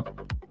desktop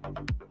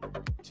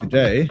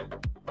today.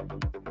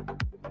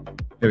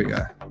 Here we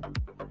go.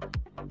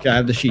 Okay, I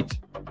have the sheet.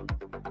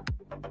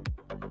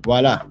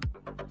 Voila.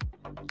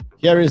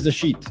 Here is the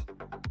sheet.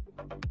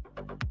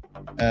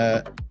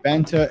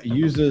 Banter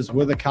users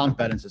with account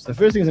balances. The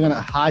first thing is I'm going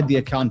to hide the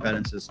account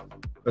balances,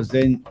 because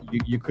then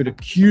you could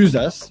accuse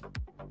us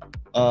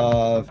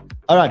of,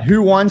 all right,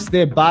 who wants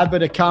their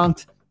Bybit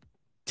account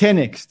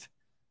 10x'd?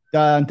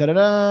 Dun, dun, dun,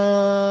 dun.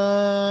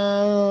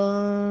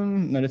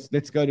 No,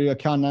 let's go to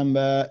account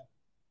number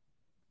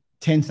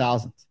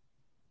 10,000. Let's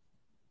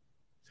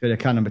go to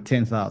account number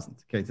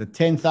 10,000. Okay, so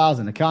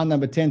 10,000, account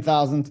number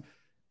 10,000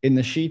 in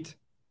the sheet.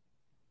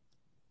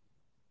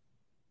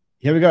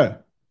 Here we go.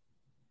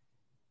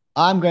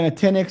 I'm going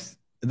to 10x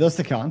this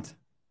account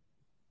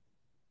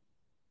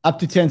up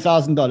to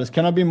 $10,000.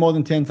 Cannot be more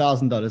than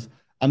 $10,000.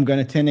 I'm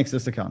going to 10x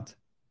this account.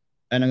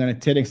 And I'm going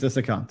to 10x this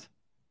account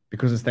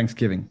because it's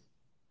Thanksgiving.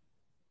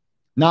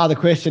 Now the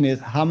question is,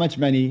 how much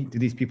money do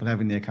these people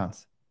have in their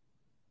accounts?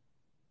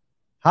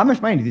 How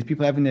much money do these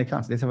people have in their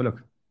accounts? Let's have a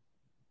look.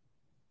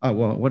 Oh,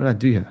 well, what did I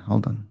do here?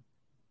 Hold on.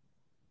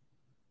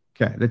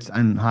 Okay, let's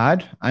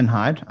unhide.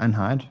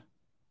 Unhide.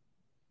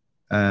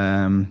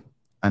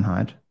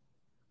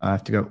 I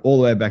have to go all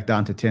the way back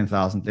down to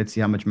 10,000. Let's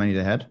see how much money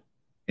they had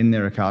in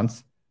their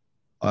accounts.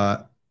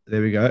 There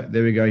we go.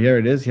 Here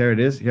it is.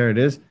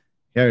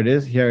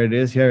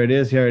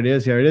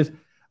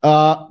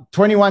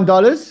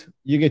 $21,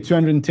 you get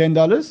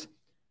 $210.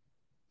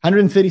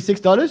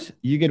 $136,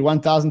 you get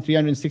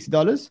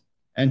 $1,360.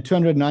 And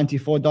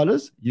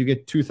 $294, you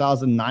get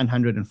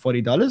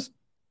 $2,940.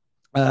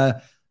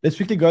 Let's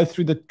quickly go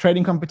through the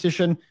trading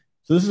competition.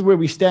 So this is where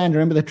we stand.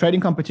 Remember, the trading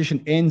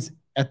competition ends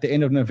at the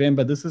end of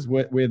November. This is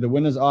where the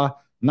winners are.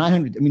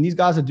 900. I mean, these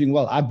guys are doing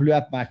well. I blew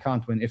up my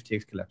account when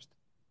FTX collapsed,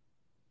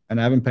 and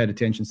I haven't paid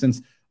attention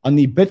since. On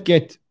the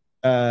BitGet,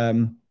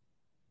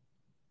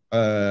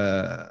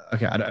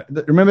 okay,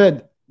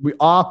 remember, we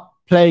are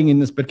playing in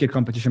this BitGet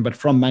competition, but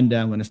from Monday,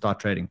 I'm going to start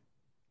trading.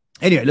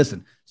 Anyway,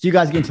 listen, see you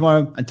guys again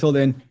tomorrow. Until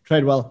then,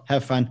 trade well,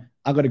 have fun.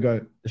 I've got to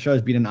go. The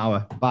show's been an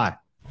hour. Bye.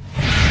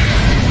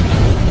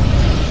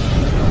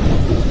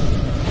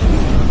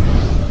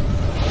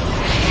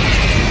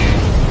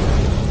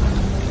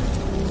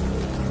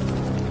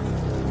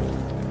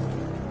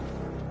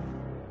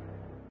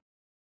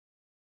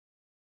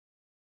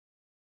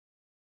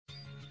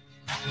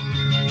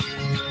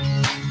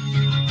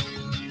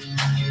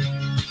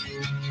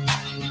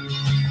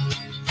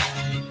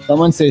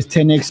 Someone says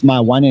 10x my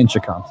 1-inch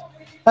account.